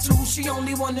a tattoo, she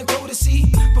only wanna go to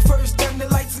see. But first turn the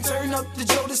lights and turn up the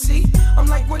Joe to see. I'm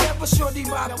like, whatever, shorty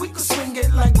rock, we could swing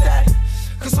it like that.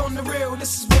 Cause on the real,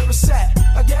 this is where it's at.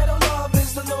 A ghetto love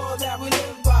is the law that we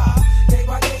live by. Day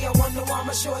by day, I wonder why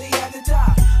my shorty had to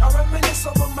die. I reminisce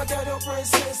over my ghetto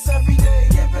princess every day.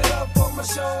 Give it up for my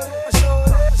shorty.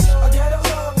 A ghetto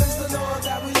love is the law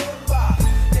that we live by.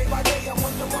 Day by day, I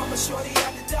wonder why my shorty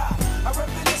had to die. I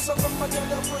reminisce over my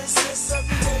little princess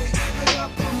every day, even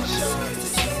up on my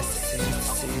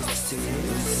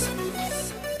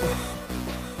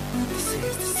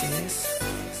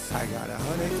I got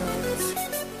 100 guns.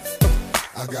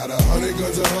 I got 100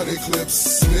 guns, 100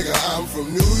 clips. Nigga, I'm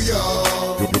from New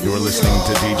York. You're listening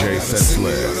to DJ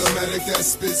Senseless. Automatic that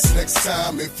spits next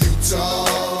time if you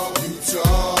talk.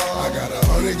 I got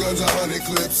 100 guns, 100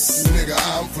 clips. Nigga,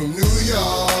 I'm from New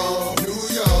York.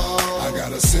 I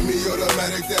got a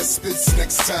semi-automatic that spits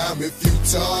next time if you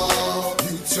talk.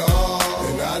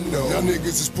 And I know y'all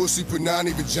niggas is pussy, but not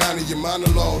even Johnny. Your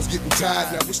monologues getting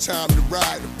tired. Now it's time to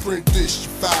ride. To print this,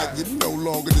 you fired. You no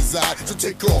longer desire. So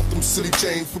take off them silly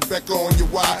chains, put back on your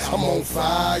wire. I'm on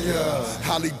fire.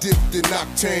 Holly dipped in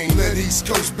octane. Let East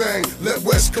Coast bang, let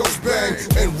West Coast bang.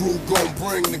 And Rule gon'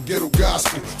 bring the ghetto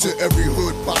gospel to every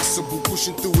hood possible.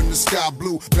 Pushing through in the sky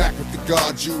blue. Back with the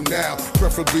guard you now.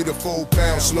 Preferably the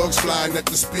 4-pound slugs flying at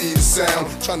the speed of sound.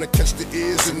 Trying to catch the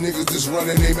ears of niggas that's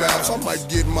running their mouths. I might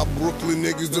get my Brooklyn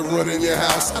niggas to run in your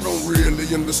house. I don't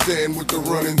really understand what the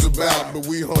running's about, but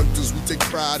we hunters, we take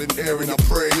pride in airing our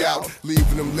prey out,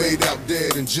 leaving them laid out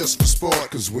dead and just for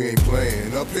sport, cause we ain't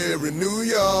playing up here in New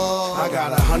York. I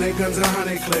got 100 guns,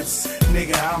 100 clips.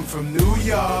 Nigga, I'm from New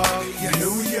York.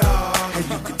 New York. And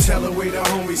you can tell the way the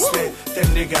homies spit. That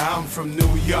nigga, I'm from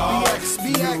New York.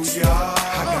 New York.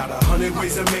 I got 100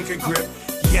 ways to make a grip.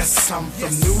 Yes, I'm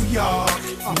from New York.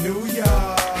 New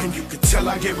York. And you can tell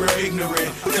I get real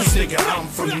ignorant. Cause nigga, I'm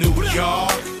from New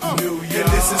York. New York. And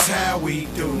this is how we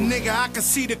do. Nigga, I can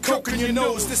see the coke in your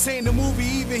nose. This ain't a movie,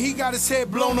 even he got his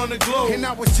head blown on the globe. And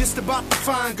I was just about to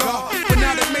find God, but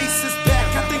now that Mace is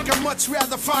back, I think I'd much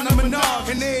rather find a Menard.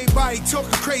 And everybody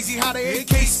talking crazy how they AK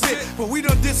spit, but we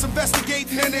done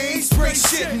disinvestigating and they ain't spray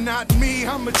shit. Not me,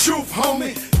 I'm a truth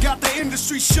homie. Got the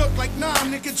industry shook like, nah,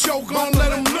 nigga, Joe gon'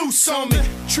 let him loose on me.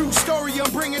 True story,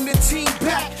 I'm bringing the team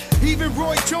back. Even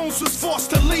Roy Jones was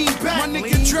forced to lean back. My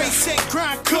nigga Dre said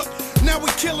grind cook. Now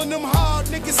we killing them hard.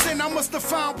 Niggas saying I must have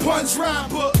found Pun's rhyme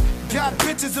book. Got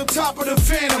bitches on top of the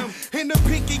Phantom. And the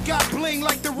pinky got bling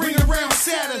like the ring around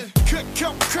Saturn. Cut,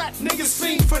 crack, niggas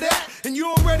fiend for that. And you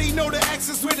already know the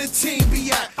X's where the team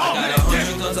be at. I got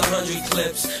 100 guns, 100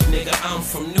 clips. Nigga, I'm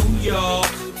from New York.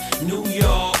 New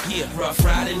York, yeah, rough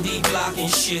riding, D-block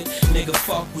and shit. Nigga,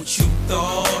 fuck what you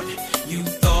thought. You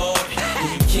thought. And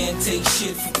you can't take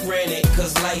shit for granted,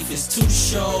 cause life is too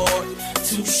short.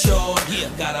 Too short, yeah.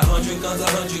 Got 100 guns,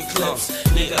 100 clips.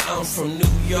 Nigga, I'm from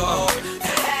New York.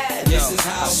 This is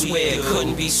how I swear it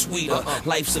couldn't be sweeter.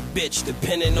 Life's a bitch,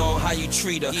 depending on how you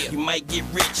treat her. You might get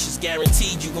rich, it's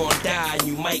guaranteed you gon' die. And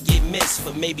you might get missed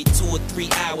for maybe 2 or 3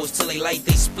 hours till they light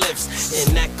they spliffs.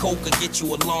 And that coke will get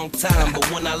you a long time. But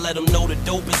when I let them know the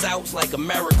dope is out, it's like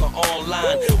America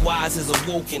online. Wise is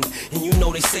awoken. And you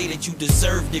know they say that you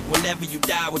deserved it whenever you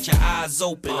die with your eyes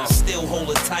open. I still hold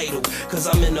a title, cause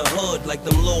I'm in the hood like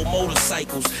them little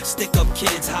motorcycles. Stick up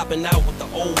kids hopping out with the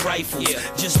old rifles.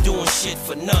 Just doing shit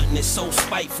for nothing. It's so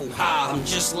spiteful. I'm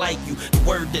just like you. The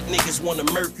word that niggas want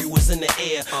to murk you is in the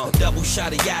air. A double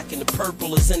shot of yak and the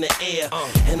purple is in the air.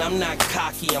 And I'm not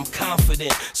cocky, I'm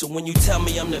confident. So when you tell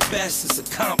me I'm the best, it's a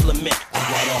compliment. I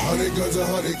got 100 guns,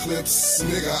 100 clips.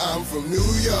 Nigga, I'm from New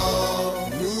York.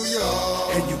 New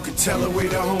York. And you can tell the way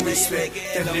the homies spit.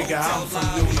 That nigga, I'm from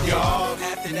New York.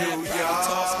 New York.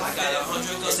 I got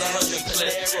 100 guns, 100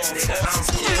 clips. Nigga, I'm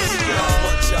from New York.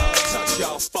 Touch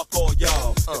y'all, fuck all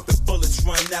y'all. If the bullets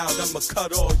run out, I'ma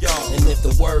cut all y'all. And if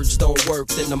the words don't work,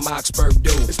 then the Moxburg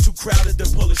do. It's too crowded to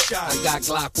pull a shot. I got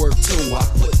Glock work too. I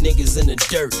put niggas in the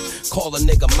dirt. Call a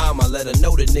nigga mama, let her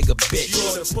know the nigga bitch. You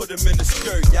oughta put him in the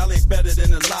skirt. Y'all ain't better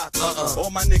than the lot.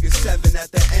 All my niggas 7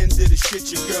 at the end of the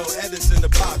shit. Your girl head is in the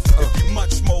box. If you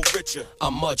much more richer,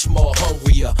 I'm much more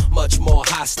hungrier, much more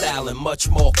hostile, and much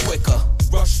more quicker.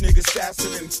 Rush niggas faster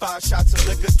than 5 shots of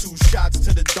liquor. 2 shots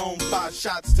to the dome, 5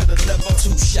 shots to the liver.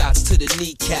 2 shots to the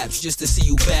kneecaps just to see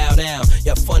you bow down.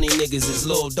 Y'all funny niggas is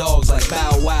little dogs like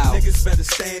Bow Wow. Niggas better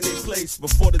stay in their place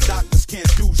before the doctors can't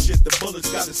do shit. The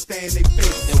bullets gotta stay in their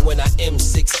face. And when I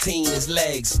M16 his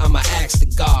legs, I'ma ask the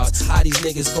guards how these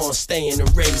niggas gonna stay in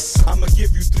the race. I'ma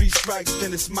give you 3 strikes,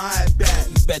 then it's my at-bat.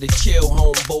 You better chill,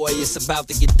 homeboy, it's about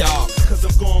to get dark. Cause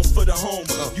I'm going for the home,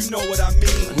 you know what I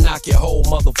mean. Knock your whole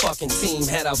motherfucking team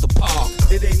head out the park.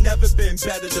 It ain't never been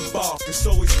better to bark, it's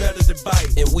always better to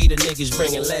bite. And we the niggas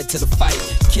bringing lead to the fight,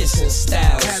 kissing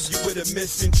styles. Have you with a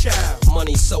missing child.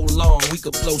 Money so long we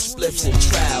could blow spliffs and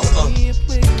trial.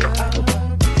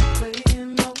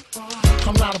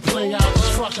 I'm not a player, I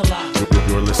just fuck a lot.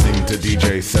 You're listening to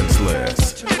DJ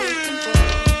Senseless. From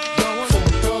a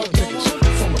thug niggas.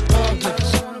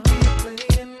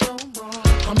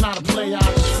 I'm not a player, I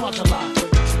just fuck a lot.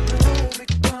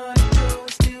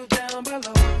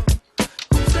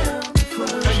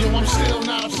 Hey yo, I'm still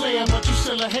not a player, but you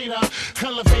still a hater.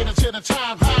 Elevator to the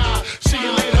top high. See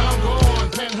you later, I'm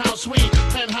gone. Penthouse suite,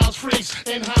 penthouse freaks,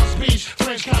 in-house beach,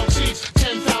 French couch seats,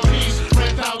 10,000 east,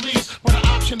 rent out lease, with an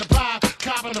option to buy.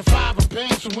 Copping a 5 of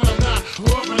bands from when I'm not.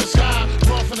 Up in the sky,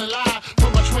 rough in the lie.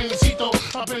 Put my twincito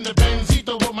up in the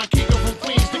Benzito with my Kiko from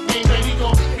Queens. Nickname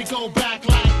Benito. We go back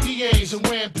like PAs and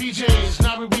wearing PJs.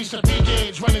 Now we reach the P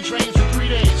gauge, running trains for 3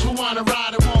 days. Who wanna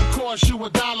ride? It won't cost you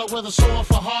 $1 with a sword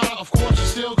for harder. Of course,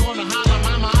 you're still gonna holler,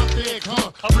 mama, I'm thick,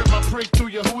 huh? I rip my prick through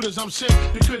your hooters, I'm sick.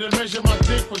 You couldn't measure my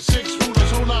dick with 6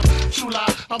 rulers. Hold up, chula,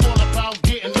 I'm all about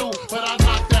getting new, but I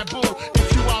knock that bull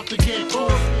if you out to get cool.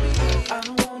 I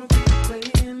don't wanna be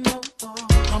playing no more.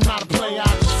 I'm not a player,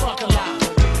 I just fuck a lot.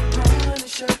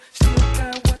 Punisher, still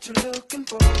got what you're looking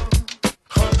for.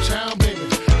 Uptown, baby,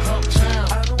 uptown.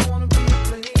 I don't wanna be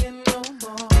playing no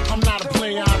more. I'm not a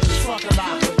player, I just fuck a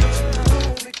lot.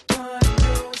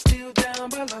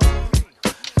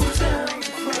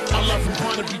 I love from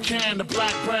Point of Buchanan to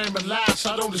Blackburn, but last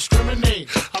I don't discriminate.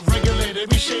 I regulate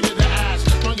every shade of the ass.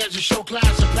 Long as you show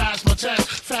class and pass my test.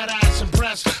 Fat ass and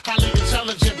breasts, highly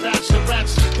intelligent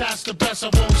bachelorettes. That's the best, I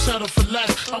won't settle for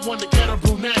less. I want to get a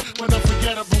brunette with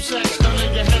unforgettable sex. I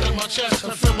lay your head on my chest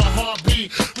and feel my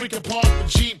heartbeat. We can park the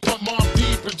Jeep, put more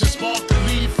deep and just spark the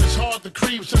leaf. It's hard to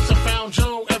creep since I found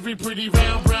Joe. Every pretty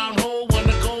round brown hole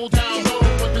wanna go down low.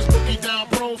 Put this boogie down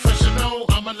professional.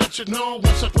 I'ma let you know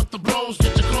once I put the blows.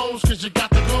 Get your clothes, cause you got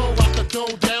to go out the door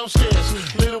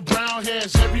downstairs. Little brown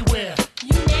hairs everywhere.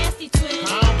 You nasty twin.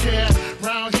 I don't care.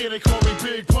 Round here they call me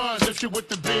Big Puns. If you with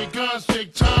the big guns,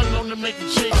 big tongue, known to make the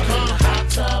chicks come. Hot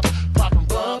tub, popping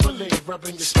bubbly,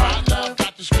 rubbing your spot, love.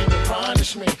 Got to scream and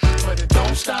punish me, but it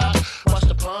don't stop. Watch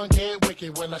the pun get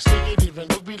wicked when I stick it. Even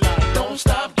Luke be like, don't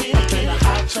stop, get it. In a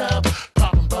hot tub,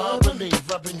 popping bubbly,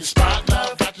 rubbing your spot,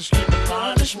 love. Got to scream and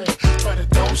punish me, but it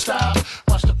don't stop.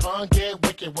 Watch the pun get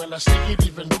wicked when I stick it.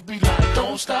 Even Luke be like,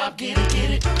 don't stop, get it,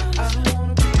 get it. I don't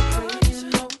wanna be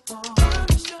playing no more.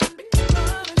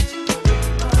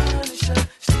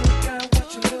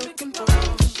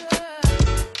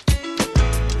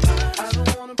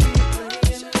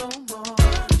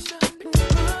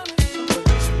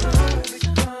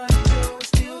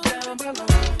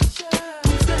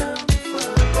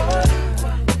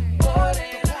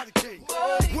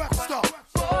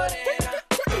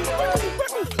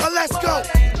 Let's go.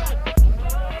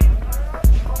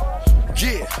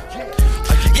 Yeah.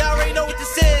 Y'all already know what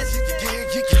this is.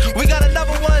 We got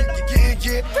another one.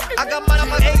 I got mine on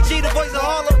my AG, the voice of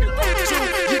Harlem.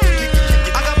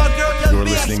 I got my girl Young You're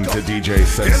B. listening to DJ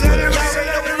Senseless. Y'all already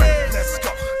know what it is. Let's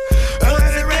go.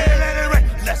 Let it rain.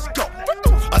 Let's go.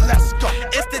 Let's go.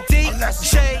 It's the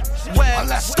DJ Web.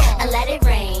 Let's go. I let it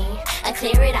rain. I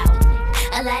clear it out.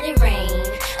 I let it rain.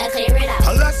 I clear it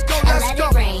out. Let's go. Let's go.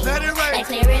 Let it rain. I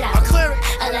clear it out. I clear it.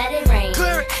 I let it rain.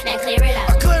 Clear it. Now clear it out.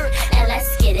 I clear it. And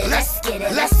let's get it. Let's get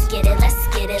it. Let's get it. Let's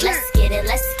get it. Let's get it.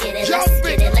 Let's get it. Let's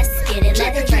get it. Let's get it.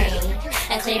 Let it rain.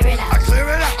 I clear it out. I clear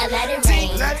it out. I let it rain.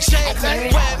 I clear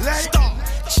it out. Let's go.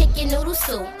 Chicken noodle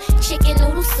soup, chicken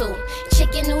noodle soup,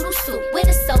 chicken noodle soup with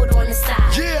a soda on the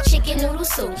side. Yeah. Chicken noodle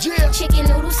soup, Yeah. chicken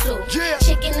noodle soup, Yeah.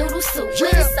 chicken noodle soup with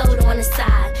Yeah. a soda on the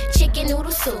side. Chicken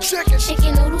noodle soup,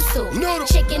 chicken noodle soup, Noodle.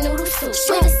 chicken noodle soup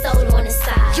Soup. with a soda on the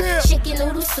side. Yeah. Chicken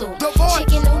noodle soup, The voice.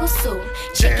 chicken noodle soup,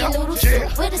 chicken Yeah. noodle Yeah.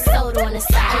 soup with a soda on the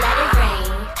side. I let it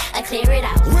rain, I clear it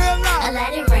out. Real loud. I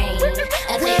let it rain,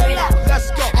 I clear Real it loud. out.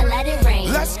 Let's go. I let it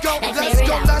rain. Let's go. I clear Let's it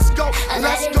go. out. Let's go. I let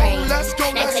Let's it go. rain. Let's go.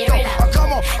 I Let's clear go. it out.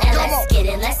 Come on. And Come on. let's get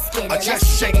it. Let's get it. I Let's just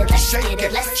get shake it. it, Let's shake get it,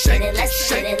 it. Let's shake get it. it, Let's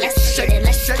shake get it. it, Let's shake get it. it,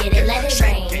 Let's shake get it. Let it, it shake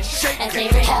rain. it, shake I it, clear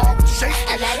it out. hard, shake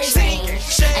I it, let it shake rain. it,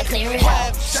 shake I clear it it,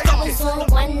 out. shake I was on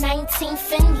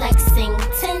 119th in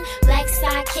Lexington. Black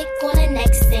sidekick on the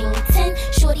next thing. 10.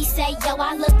 Shorty say, yo,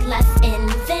 I look left in.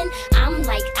 Then I'm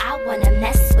like, I wanna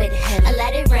mess with him. I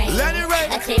let it rain. Let it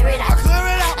rain. I clear it out. I clear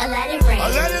it out. I let it rain. I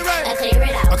let it rain. I clear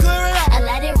it out. I clear it out. I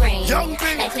let it rain. Young B.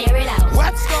 I clear it out.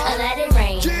 Let's go. I let it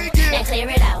rain. Yeah. I clear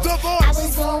it out. The voice. I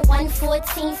was on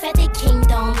 114th at the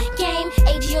Kingdom game.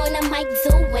 AG on the mic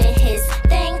doing his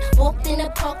thing. Walked in the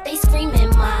park, they screaming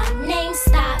my name.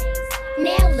 Stop.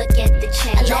 Now look at the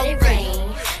chain. I let it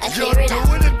rain. I clear You're it out.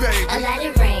 doing it, baby. I let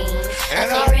it rain. I And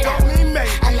clear I it out. don't mean maybe.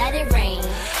 I let it rain.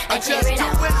 I clear just it do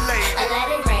out. it late. I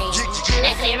let it rain.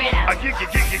 I clear it out.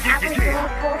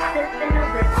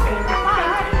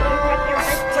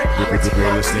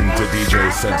 You're listening to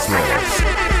DJ Senseless.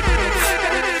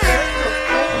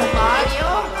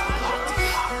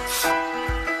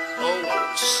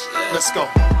 Let's go.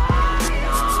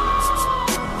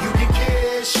 You can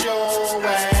kiss your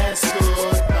ass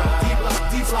good.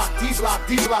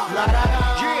 D-block, la da da.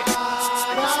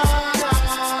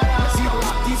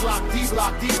 D-block,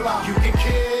 D-block, D-block. You can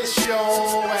kiss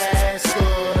your ass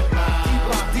goodbye.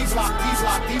 D-block,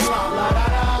 D-block, D-block, la da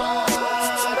da.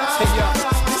 Hey yo,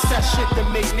 this that shit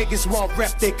that make niggas want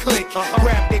rep their click.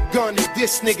 Grab their gun and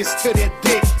diss niggas to their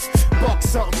dick. Buck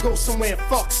something, go somewhere and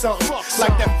fuck something.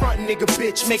 Like that front nigga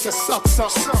bitch, make her suck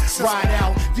something. Ride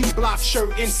out, D-block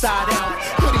shirt inside out.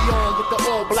 Hoodie on with the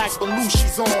all black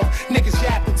Belushi's on. Niggas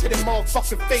yapping till their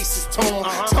motherfucking faces torn.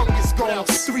 Tongue is gone,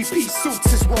 3-piece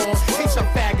suits is worn. Hate your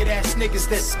faggot ass niggas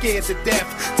that scared to death.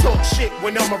 Talk shit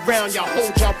when I'm around, y'all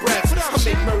hold your breath. I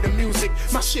make murder music,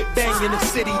 my shit bang in the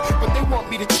city. But they want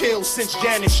me to chill since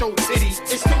Janet showed titties.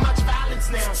 It's too much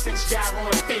violence now since Jaron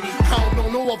and Finny. I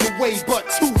don't know no other way but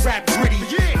to rap gritty.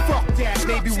 Yeah, fuck that,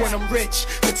 maybe when I'm rich.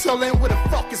 Until then, where the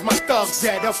fuck is my thugs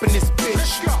at up in this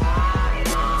bitch?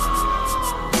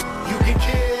 You can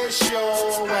kiss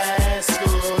your ass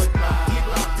goodbye.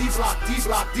 D-block, D-block,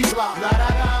 D-block, D-block, la da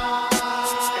da.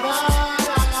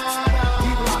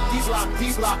 D-block, D-block,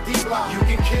 D-block, D-block. You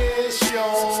can kiss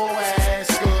your ass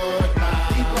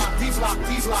goodbye. D-block, D-block,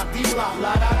 D-block, D-block,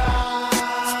 la da da.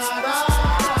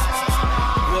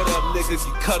 You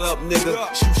cut up,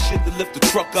 nigga. Shoot shit to lift the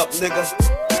truck up, nigga.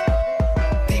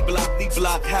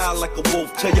 D-block, howl like a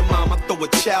wolf. Tell your mom I throw a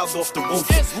child off the roof.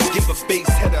 Give a base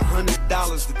head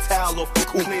 $100 to towel off the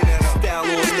coop. Style on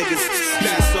niggas.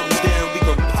 Smash something down, we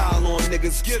gon' pile on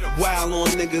niggas. Get wild on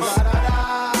niggas.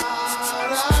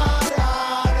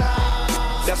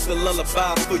 That's the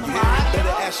lullaby for you.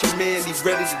 Better ask your man, he's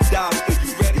ready to die for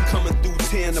you. Ready coming through,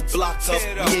 tearing the block up.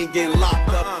 We ain't getting locked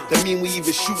up. That mean we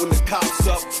even shooting the cops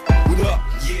up. What up?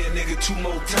 Yeah, nigga, 2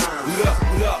 more times. What up?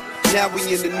 What up? Now we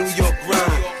in the New York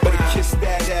grind. Better kiss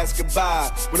that ass goodbye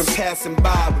when I'm passing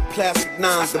by with plastic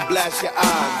nines to blast your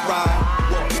eyes. Ride,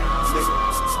 walk, nigga.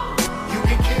 You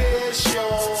can kiss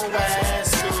your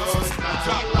ass goodbye.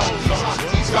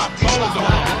 Drop bows on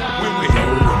them when we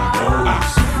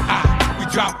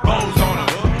drop bows on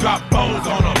them. Drop bows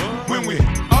on them when we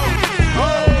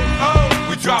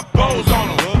we drop bows on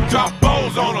them. Drop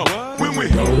bows on them when we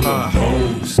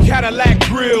Cadillac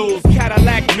grills,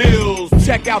 Cadillac mills.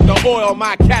 Check out the oil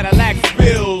my Cadillac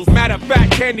spills. Matter of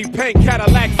fact, candy paint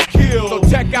Cadillacs kill. So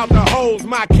check out the holes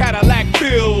my Cadillac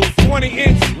fills.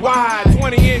 20-inch wide,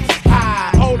 20-inch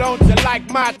high. Hold on to like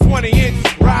my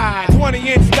 20-inch ride.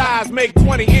 20-inch thighs make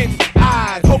 20-inch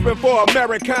eyes. Hoping for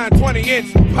American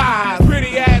 20-inch pies.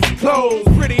 Pretty ass clothes,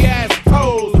 pretty ass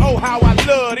toes. Oh, how I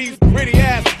love these pretty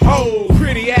ass hoes.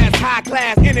 Pretty ass high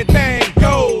class, anything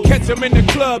goes. Catch them in the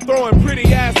club throwing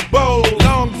pretty ass bows.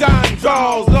 Long John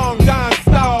draws, Long John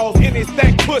stalls. Any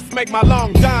stack puss make my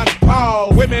Long John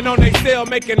pause. Women on they cell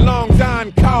making Long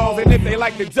John calls. And if they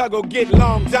like to juggle, get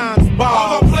Long John's balls.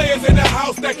 All the players in the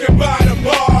house that can buy the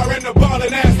bar. And the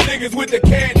ballin' ass niggas with the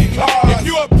candy cars. If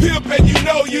you a pimp and you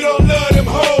know you don't love them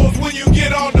hoes when you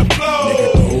get on the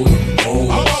floor.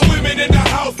 All my women in the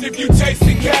house if you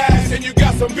chasing cash. And you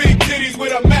got some big titties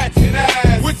with a matching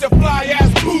ass. With your fly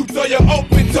ass boots or your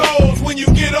open toes when you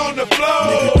get on the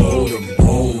floor.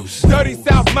 Dirty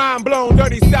South mind blown,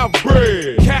 dirty South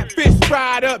bread. Catfish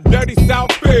fried up, dirty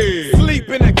South fed. Sleep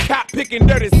in a cop picking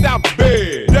dirty South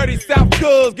bed. Dirty South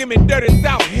girls, give me dirty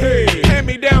South head. Hand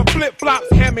me down flip flops,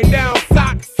 hand me down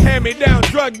socks. Hand me down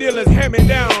drug dealers, hand me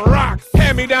down rocks.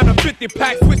 Hand me down a 50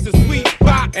 pack, switch the sweet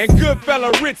box. And good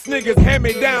fella rich niggas, hand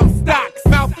me down stocks.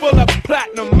 Mouth full of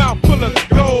platinum, mouth full of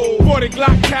gold. 40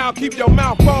 Glock cow, keep your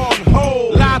mouth on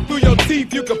hold. Lie through your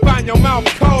teeth, you can find your mouth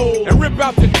cold. And rip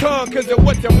out your tongue, cause of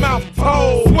what your mouth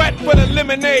told. Sweat for the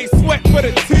lemonade, sweat for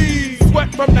the tea.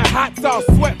 Sweat from the hot sauce,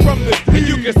 sweat from the tea.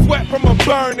 You can sweat from a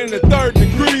burn in the 3rd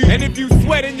degree. And if you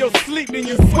sweat in your sleep, then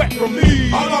you sweat from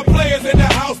me. All my players in the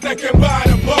house that can buy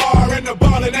the bar. And the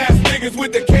ballin' ass niggas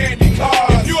with the candy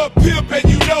cars. If you a pimp and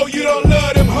you know you don't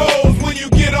love them hoes when you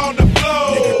get on the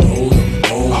floor.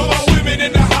 All my women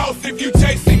in the house if you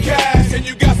chasing cash. And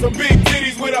you got some big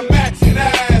titties with a matching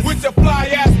ass. With your fly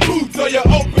ass boots or your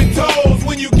open toes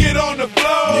when you get on the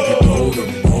floor.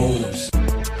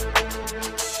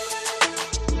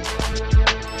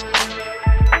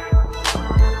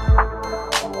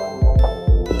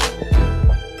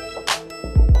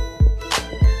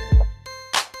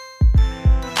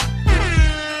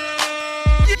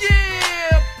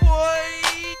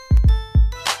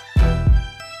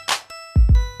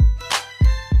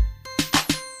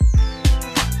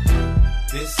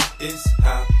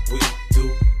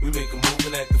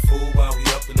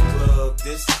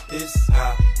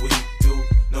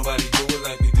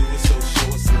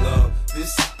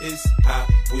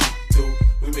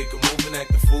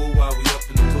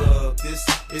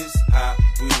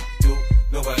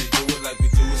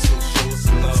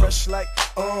 like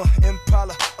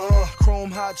Impala,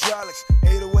 chrome hydraulics,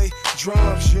 808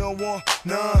 drums. You don't want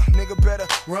none, nigga better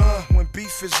run. When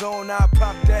beef is on, I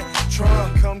pop that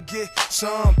trunk. Come get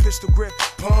some pistol grip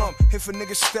pump. If a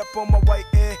nigga step on my white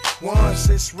Air Ones,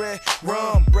 it's red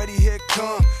rum. Ready, here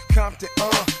come Compton,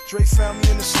 Dre found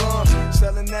me in the slums,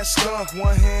 selling that skunk.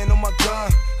 One hand on my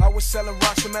gun. I was selling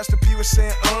rocks and Master P was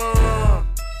saying,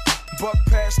 buck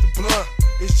past the blunt.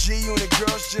 It's G-Unit,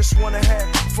 girls just wanna have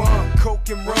fun. Coke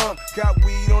and rum, got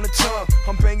weed on the tongue.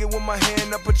 I'm banging with my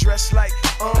hand up a dress like,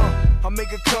 I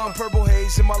make it come, purple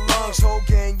haze in my lungs. Whole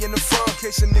gang in the front,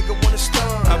 case a nigga wanna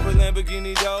stun. I put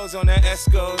Lamborghini doors on that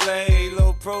Escalade.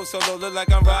 Low pro solo, look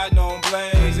like I'm riding on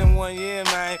blades. In 1 year,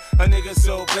 man, a nigga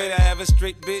so paid. I have a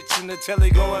straight bitch in the telly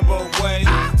going both ways.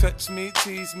 Touch me,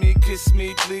 tease me, kiss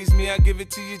me, please me. I give it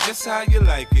to you just how you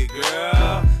like it,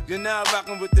 girl. You're now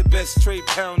rocking with the best. Straight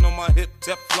pound on my hip,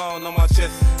 Teflon on my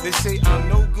chest. They say I'm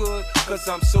no good, cause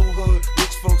I'm so hood.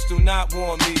 Rich folks do not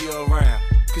want me around.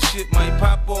 Cause shit might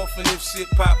pop off, and if shit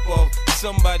pop off,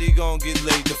 somebody gon' get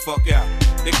laid the fuck out.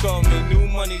 They call me new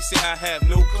money, say I have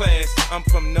no class. I'm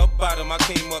from the bottom, I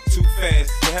came up too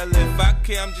fast. The hell if I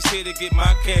care, I'm just here to get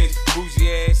my cash.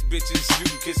 Bougie ass bitches, you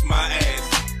can kiss my ass.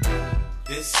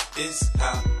 This is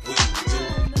how we do.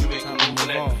 You make me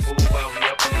move while we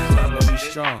up in the club. Be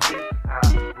strong.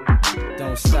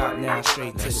 Don't stop now,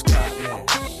 straight to the top now.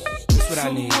 That's what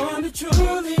I need.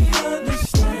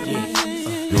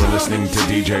 You're listening to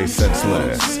DJ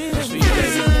Senseless.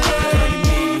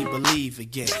 Believe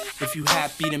again. If you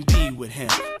happy, then be with him.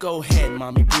 Go ahead,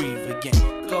 mommy, breathe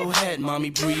again. Go ahead, mommy,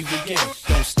 breathe again.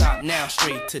 Don't stop now,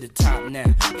 straight to the top now.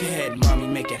 Go ahead, mommy,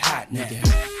 make it hot now.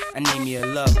 I need me a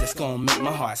love that's gonna make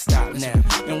my heart stop now.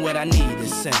 And what I need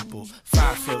is simple.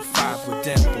 5'5" with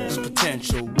dimples,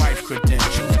 potential wife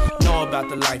credentials. Know about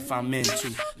the life I'm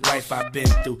into, life I've been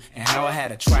through, and how I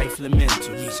had a trifling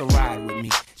mental. So ride with me,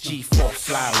 G4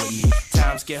 fly with me.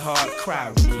 Times get hard,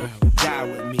 cry with me, die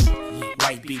with me.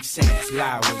 White beach saints,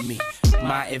 lie with me.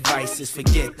 My advice is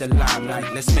forget the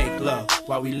limelight. Let's make love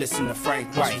while we listen to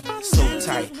Frank White. So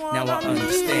tight, now I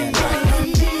understand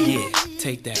life. Yeah,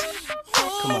 take that.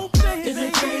 Come on. Is a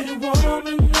pretty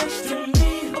woman next to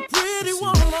me? A pretty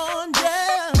woman,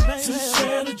 yeah, baby. To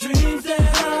share the dreams that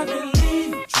I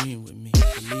believe. Dream with me,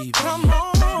 believe me. Come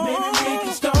on. Maybe we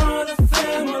can start a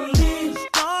family.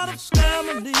 Start a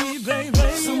family,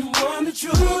 baby. Someone that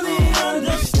truly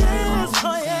understands.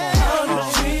 Oh, yeah. How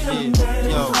to treat them,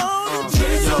 baby.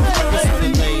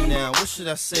 What should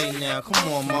I say now?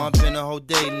 Come on, ma, been a whole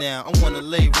day now. I wanna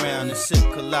lay round and sip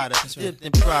colada, dipped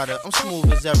in Prada. I'm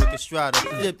smooth as Eric Estrada,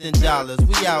 dipped in dollars.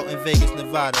 We out in Vegas,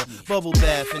 Nevada. Bubble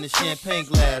bath in a champagne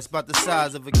glass, about the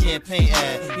size of a campaign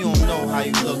ad. You don't know how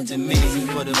you looked at me,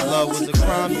 but if love was a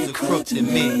crime, you's a crook to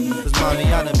me. Cause mommy,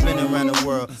 I done been around the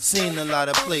world, seen a lot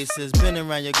of places, been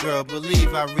around your girl,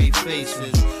 believe I read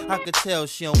faces. I could tell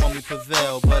she don't want me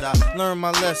prevail, but I learned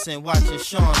my lesson watching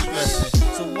Sean stressing.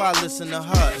 So why listen to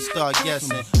her and start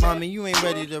guessing? Mommy, you ain't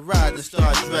ready to ride to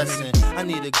start dressing. I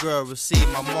need a girl, receive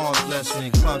my mom's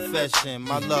blessing. Confession,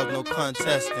 my love, no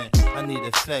contesting. I need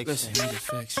affection. Listen, need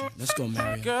affection. Let's go,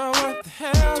 Mary. Girl, what the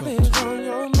hell is on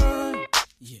your mind?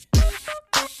 Yeah.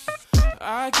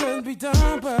 I could be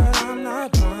done, but I'm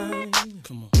not blind.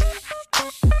 Come on.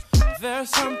 There's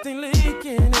something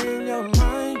leaking in your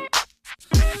mind.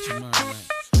 Get your mind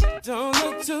right. Don't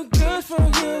look too good for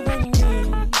you and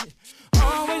me.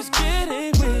 Always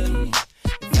getting weak.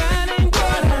 That ain't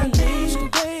what I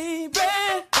need, baby.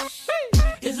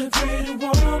 Is a pretty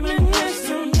woman next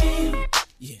to me.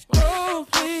 Yeah. Oh,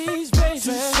 please, baby.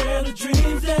 To share the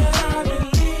dreams that I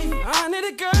believe. I need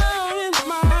a girl in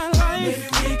my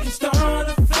life. Maybe we can start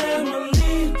a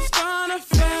family. Start a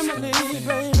family,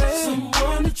 baby.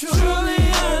 Someone that truly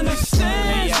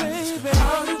understands, baby.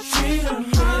 How to treat them,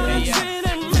 how to treat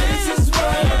them. This is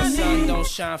what I need. The sun don't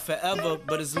shine forever,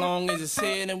 but as long as it's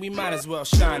here, then we might as well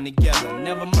shine together.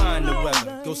 Never mind the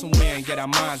weather, go somewhere and get our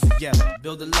minds together.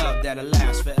 Build a love that'll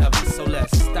last forever. So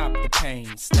let's stop the pain,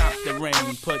 stop the rain.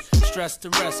 Put stress to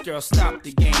rest, girl, stop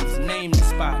the games. Name the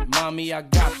spot, mommy, I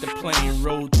got the plane.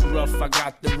 Road too rough, I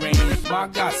got the rain. I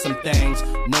got some things,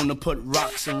 known to put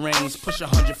rocks and rings. Push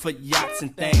 100-foot yachts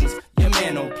and things. Your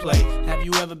man don't play. Have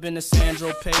you ever been to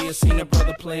Sandro Pay or seen a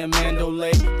brother play a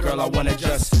mandolay? Girl, I wanna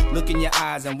just look in your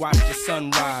eyes and watch the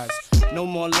sunrise. No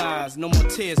more lies, no more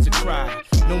tears to cry.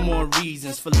 No more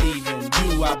reasons for leaving.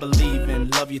 You I believe in.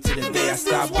 Love you to the day I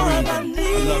stop breathing.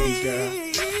 I love you, girl.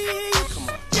 Come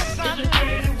on.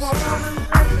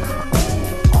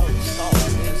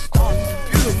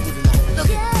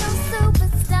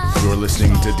 You're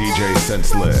listening to DJ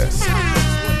Senseless. Coming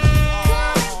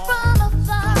from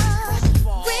afar,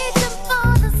 reaching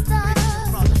for the stars.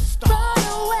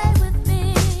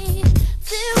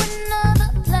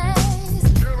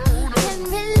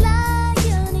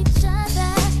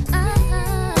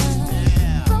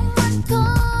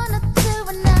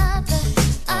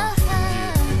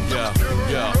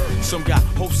 Some got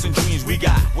hopes and dreams, we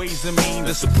got ways and means.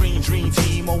 The supreme dream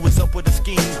team, always up with a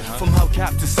scheme. From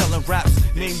hubcap to selling raps,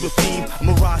 name the theme. I'm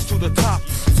a rise to the top,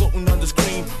 floating on the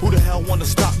screen. Who the hell wanna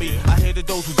stop me? I hated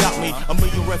those who doubt me. A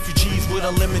million refugees with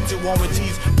unlimited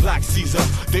warranties. Black Caesar,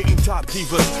 dating top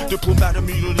divas. Diplomat of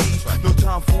Middle East, no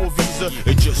time for a visa.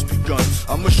 It just begun.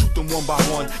 I'ma shoot them one by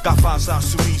one. Got 5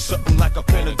 sounds to me, something like a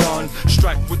pentagon.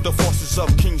 Strike with the forces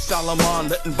of King Solomon,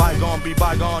 letting bygone be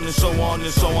bygone, and so on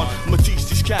and so on. I'ma teach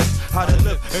these cats how to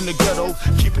live in the ghetto,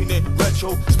 keeping it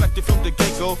retro, expected from the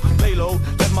get-go. Lay low,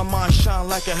 let my mind shine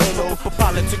like a halo. For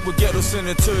politics with ghetto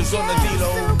senators on the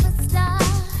D-Lo.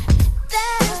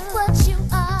 That's what you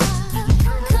are.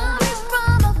 Coming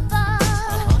from afar,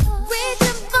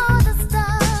 reaching for the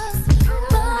stars.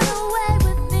 Run away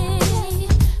with me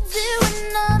to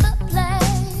another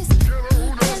place. We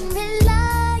can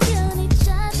rely on each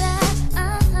other.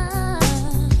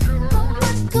 From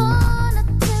one corner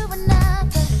to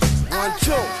another. 1,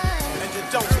 2, and you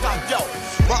don't stop, yo.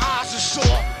 My eyes are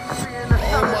sore.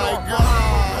 Oh my God.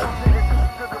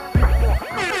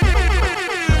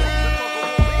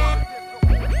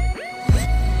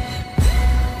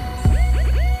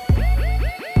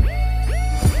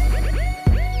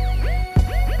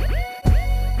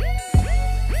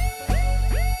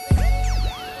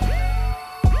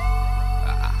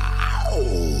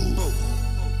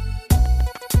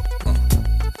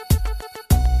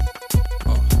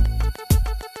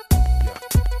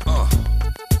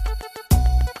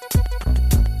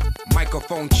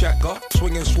 Microphone checker,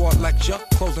 swinging sword lecture,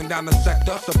 closing down the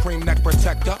sector, supreme neck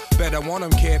protector. Better want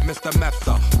him, kid, Mr.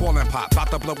 Mepsa. Ballin' pop, bout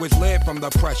to blow his lid from the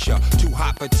pressure. Too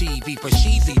hot for TV, for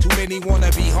cheesy. Too many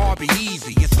wanna be hard, be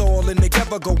easy. It's all in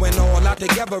together, going all out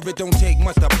together. It don't take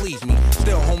much to please me.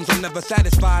 Still, homes are never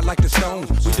satisfied like the Stones.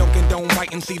 We don't condone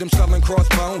writing, see them selling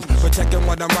crossbones. Protecting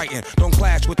what I'm writing, don't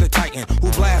clash with the titan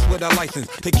who blast with a license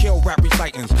to kill rap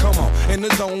recitants. Come on, in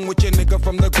the zone with your nigga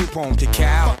from the group home to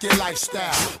Cal. Fuck your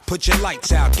lifestyle. Put your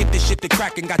lights out, get this shit to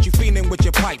crackin', got you feeling with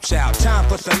your pipes out. Time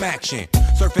for some action.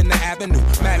 Surfing the avenue,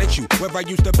 mad at you, where I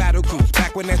used to battle cruise.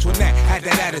 Back when Antoinette had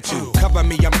that attitude. Cover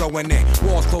me, I'm going in.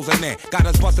 Walls closing in. Got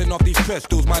us busting off these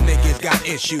pistols, my niggas got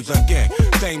issues again.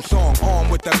 Same song,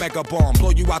 armed with the mega bomb.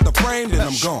 Blow you out the frame, then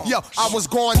I'm gone. Yo, I was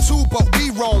going too, but we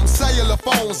roam. Cellular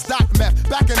phones, doc meth,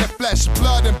 back in the flesh,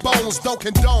 blood and bones, don't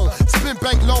condone. Spin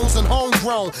bank loans and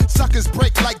homegrown. Suckers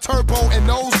break like turbo and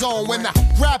ozone. When I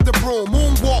grab the broom,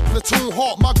 moonwalk, platoon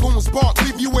hawk, my goons bark,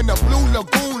 leave you in the blue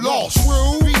lagoon lost.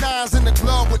 B9's in the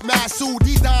club with Masu,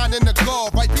 D9 in the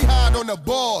glove, right behind on the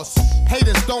boss.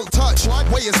 Haters don't touch,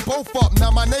 way is both up.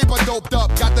 Now my neighbor doped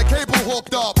up, got the cable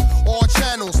hooked up. All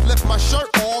channels, lift my shirt,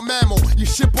 all mammal. You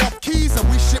ship off keys and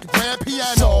we ship grand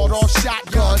piano. Sawed off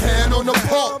shotgun, hand on the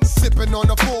pump, sipping on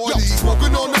the 40,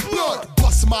 smoking on the blood.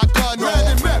 Bust my gun, ran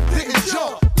and meth, didn't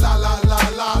jump. La la la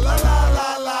la la la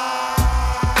la la.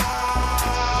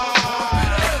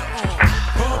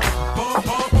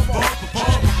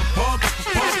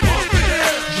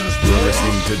 You're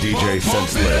listening to DJ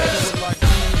Senseless.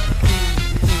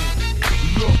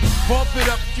 Bump it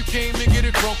up, you came to get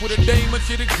it drunk with a dame,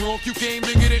 shit it drunk, you came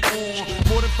to get it on.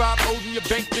 More than 5 O's in your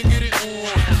bank to get it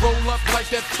on. Roll up like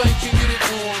that thing can get it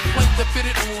on. Like to fit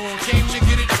it on, came to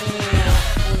get it on.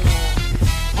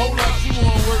 Hold up, you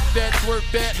wanna work that, twerk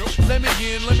that. Let me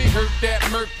in, let me hurt that,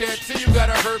 murk that. Till you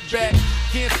gotta hurt back.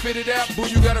 Can't spit it out, boo,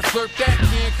 you gotta slurp that.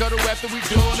 Can't cuddle after we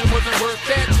done, it wasn't worth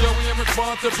that. Joey, I'm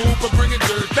responsible for bringing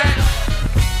dirt back.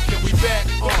 We back,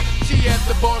 she at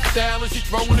the bar style and she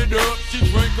throwing it up. She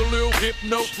drank a little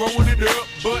hypno, throwing it up.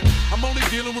 But I'm only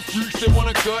dealing with freaks that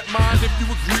wanna cut mine. If you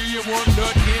agree and one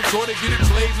nut, can't go to get it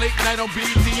played late night on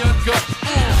BT Uncut.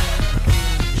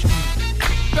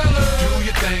 Fellas, do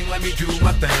your thing, let me do my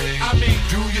thing. I mean,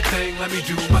 do your thing, let me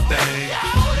do my thing.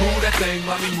 Move that thing,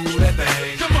 mommy, move that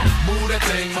thing. Come on, move that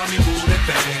thing, mommy, move that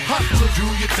thing. Hustle, do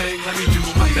your thing, let me do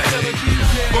my thing.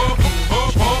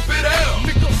 Bump it out.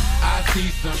 I see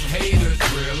some haters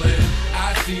drilling.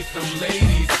 I see some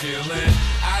ladies chilling.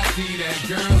 I see that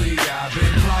girlie I've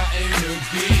been plotting to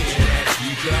get at.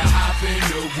 She could hop in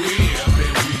the whip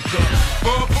and we could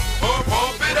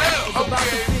bump it out.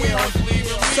 Okay, we was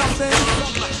leaving something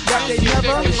that they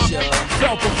never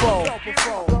felt before.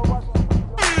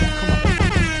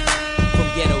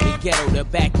 Ghetto to ghetto, the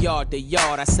backyard to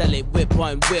yard. I sell it whip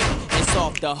on whip and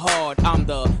soft to hard. I'm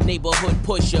the neighborhood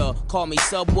pusher. Call me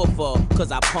subwoofer,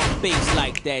 cause I pump bass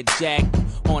like that jack.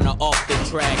 On or off the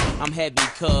track, I'm heavy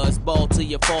cuz ball till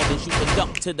you fall, then shoot the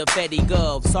duck to the Fetty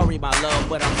Gov. Sorry my love,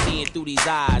 but I'm seeing through these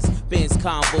eyes. Benz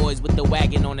convoys with the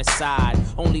wagon on the side.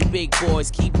 Only big boys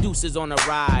keep deuces on the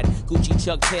ride. Gucci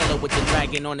Chuck Taylor with the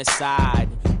dragon on the side.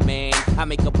 Man, I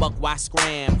make a buck, why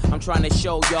scram? I'm trying to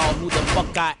show y'all who the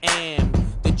fuck I am.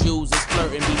 The Jews is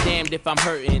flirting, be damned if I'm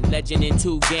hurting. Legend in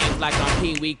 2 games like I'm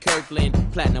Pee Wee Kirkland.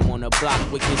 Platinum on the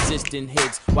block with consistent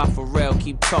hits, while Pharrell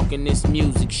keep talking this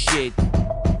music shit.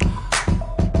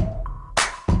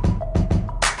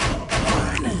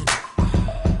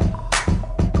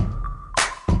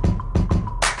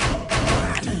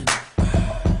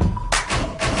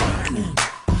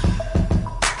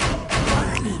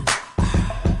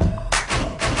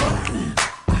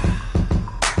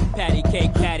 Patty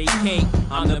cake,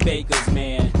 I'm the baker's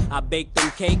man. I bake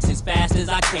them cakes as fast as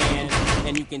I can.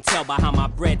 And you can tell by how my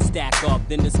bread stack up.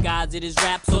 Then disguise it as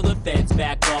rap so the feds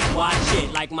back up. Watch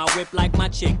it, like my whip, like my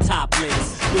chick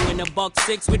topless. Doing a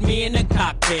 $1.6 with me in the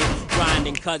cockpit.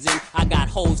 Grinding, cousin, I got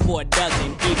hoes for a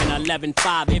dozen. Even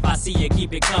 11.5, if I see you,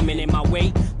 keep it coming. In my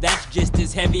weight, that's just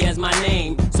as heavy as my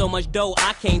name. So much dough,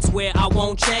 I can't swear I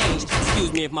won't change.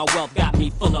 Excuse me if my wealth got me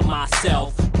full of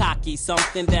myself. Cocky,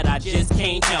 something that I just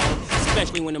can't help.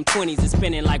 Especially when them 20s is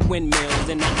spinning like windmills.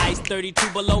 And the ice 32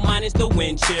 below minus the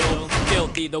wind chill.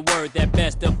 Filthy, the word that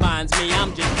best defines me.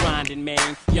 I'm just grinding,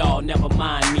 man. Y'all never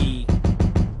mind me.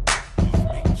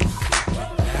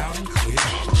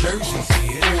 Jersey's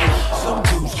here. Some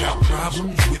dudes got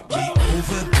problems with me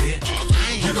over there.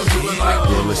 You gon' do it like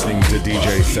You're listening to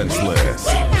DJ Senseless.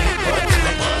 You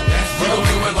gon'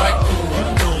 do it like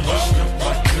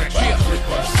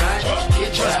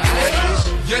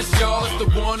yes, y'all, it's the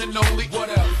one and only. What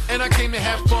up? And I came to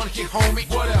have fun here, homie.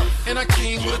 What up? And I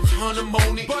came with a ton of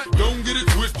money. But don't get it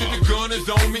twisted, the gun is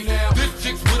on me. Now, this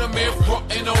chick's with a man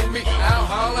frontin' on me. I'll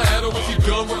holler at her when she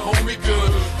done with homie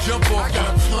good. Jump off,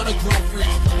 got a ton of grown freaks.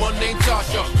 One named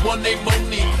Tasha, one named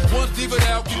Monique. One's deep it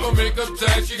out, keep her makeup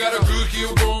tight. She got a good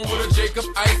heel going with a Jacob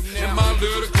Ice. And my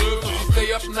little club, so she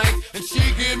stay up night. And she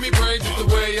give me praise just the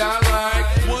way I like.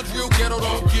 One's real ghetto,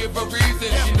 don't give a reason.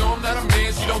 She know I'm not a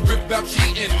man, she don't rip out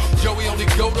cheating. Joey only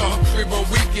go to her crib on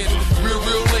weekends. Real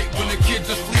late when the kids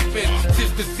are sleeping. 'Tis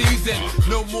the season,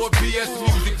 no more BS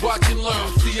music. Watch and learn,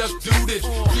 see us do this.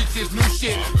 Reach this new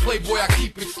shit. Playboy, I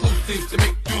keep exclusives to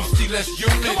make dudes see less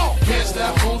units. Come on, can't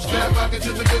stop, won't stop, rock it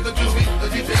to the rhythm, cause we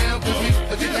get down, cause we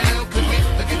get down, cause we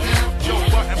get down. Yo,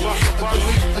 cause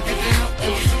we get down,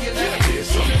 and we see it now. There's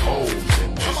some hoes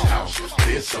in this house.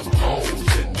 There's some hoes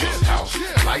in this house.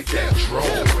 Light that dro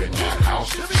in the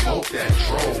house. Smoke that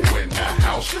dro in the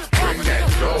house. Bring that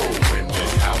dough in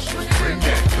this house. Bring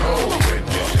that dough in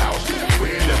this house.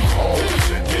 Where them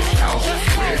hoes in this house?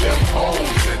 Where them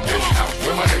hoes in this house?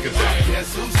 Where my niggas at?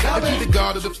 Guess who's coming? I be the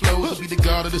god of the flows. I be the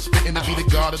god of the spitting. I be the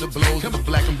god of the blows. Get the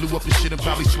black and blue up your shit and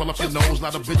probably swell up your nose. A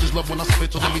lot of bitches love when I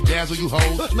spit, so let me dazzle you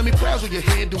hoes. Let me frazzle your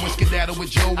head, doing skedaddle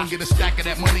with Joe and get a stack of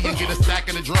that money and get a stack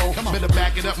of the dro. Better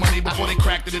back it up, money, before they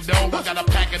crack to the dough. I got a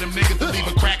pack of them niggas to leave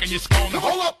a crack in your skull. Now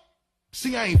hold up.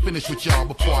 See, I ain't finished with y'all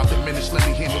before I diminish. Let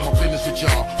me handle my business with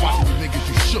y'all. Watching you niggas,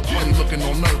 you shook, money looking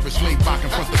all nervous. Maybach in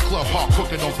front the club, hard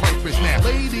crooked on purpose. Now,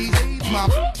 ladies, my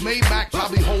Maybach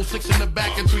probably hold 6 in the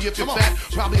back and 3 if you're fat.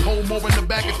 Probably hold more in the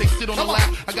back if they sit on the lap.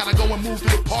 I gotta go and move to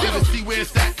the party to see where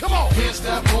it's at. Come on. Can't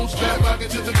stop, won't stop, rock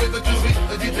it to the rhythm, cause we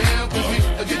get down, cause we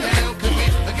get down, cause we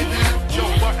get down. Yo,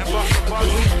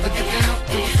 cause we get down,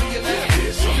 and we see it now.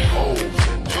 There's some hoes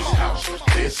in this house.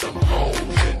 There's some hoes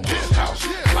in this house.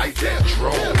 Light that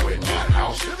dro in the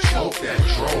house. Smoke that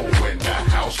dro in the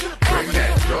house. Bring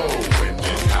that dough in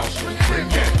this house. Bring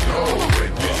that dough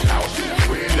in this house.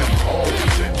 Where them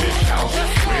hoes in this house?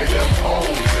 Where them hoes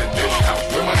in this house?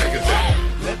 Where my niggas at?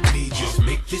 Let me just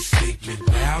make this statement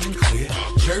loud and clear.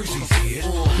 Jersey's here.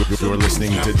 You're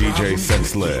listening to DJ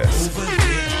Senseless. Over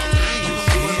there. You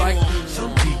see it like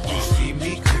some people see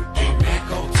me grip they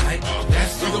back all tight.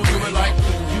 That's we gon' do it like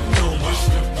you know my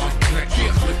stuff like that.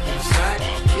 Yeah, flip on the side.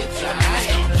 It's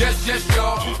alright. Yes,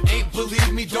 y'all. Ain't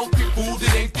believe me, don't be fooled.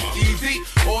 It ain't this easy.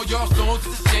 All y'all songs,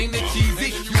 it's a shame they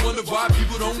cheesy. You wonder why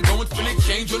people don't go and spend a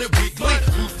change on it weekly.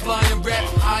 Who's flying rap?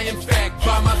 I am fact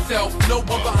by myself. No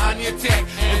one behind the attack.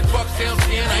 And fuck sound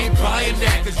scan, I ain't buying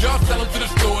that. Cause y'all selling to the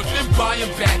stores, then buying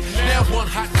back. Now one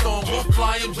hot song won't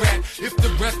fly and rap. If the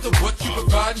rest of what you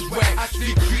provide is whack, I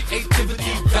see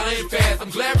creativity dying fast.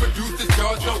 I'm glad producers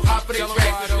charge so high for their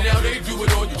tracks. Now they do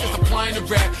it all, you just applying the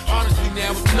rap. Honestly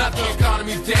now, it's not the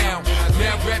economy's down.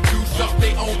 Now rap dudes up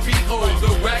they own beatholes.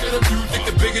 The wagger the music,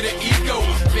 the bigger the ego.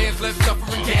 Fans left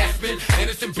suffering, gasping, and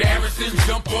it's embarrassing.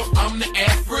 Jump off, I'm the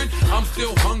aspirin. I'm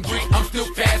still hungry, I'm still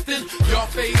fasting. Y'all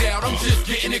fade out, I'm just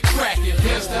getting it cracking.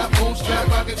 Can't stop, won't stop,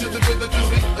 rock it to the rhythm, cause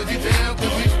we get down,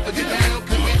 cause we get down,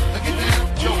 cause we get down.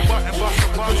 Yo,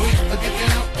 cause we get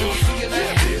down, and we see it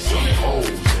now. There's some hoes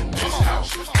in this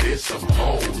house. There's some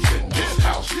hoes in this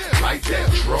house. Light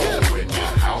that dro in the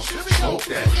house. Smoke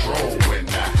that dro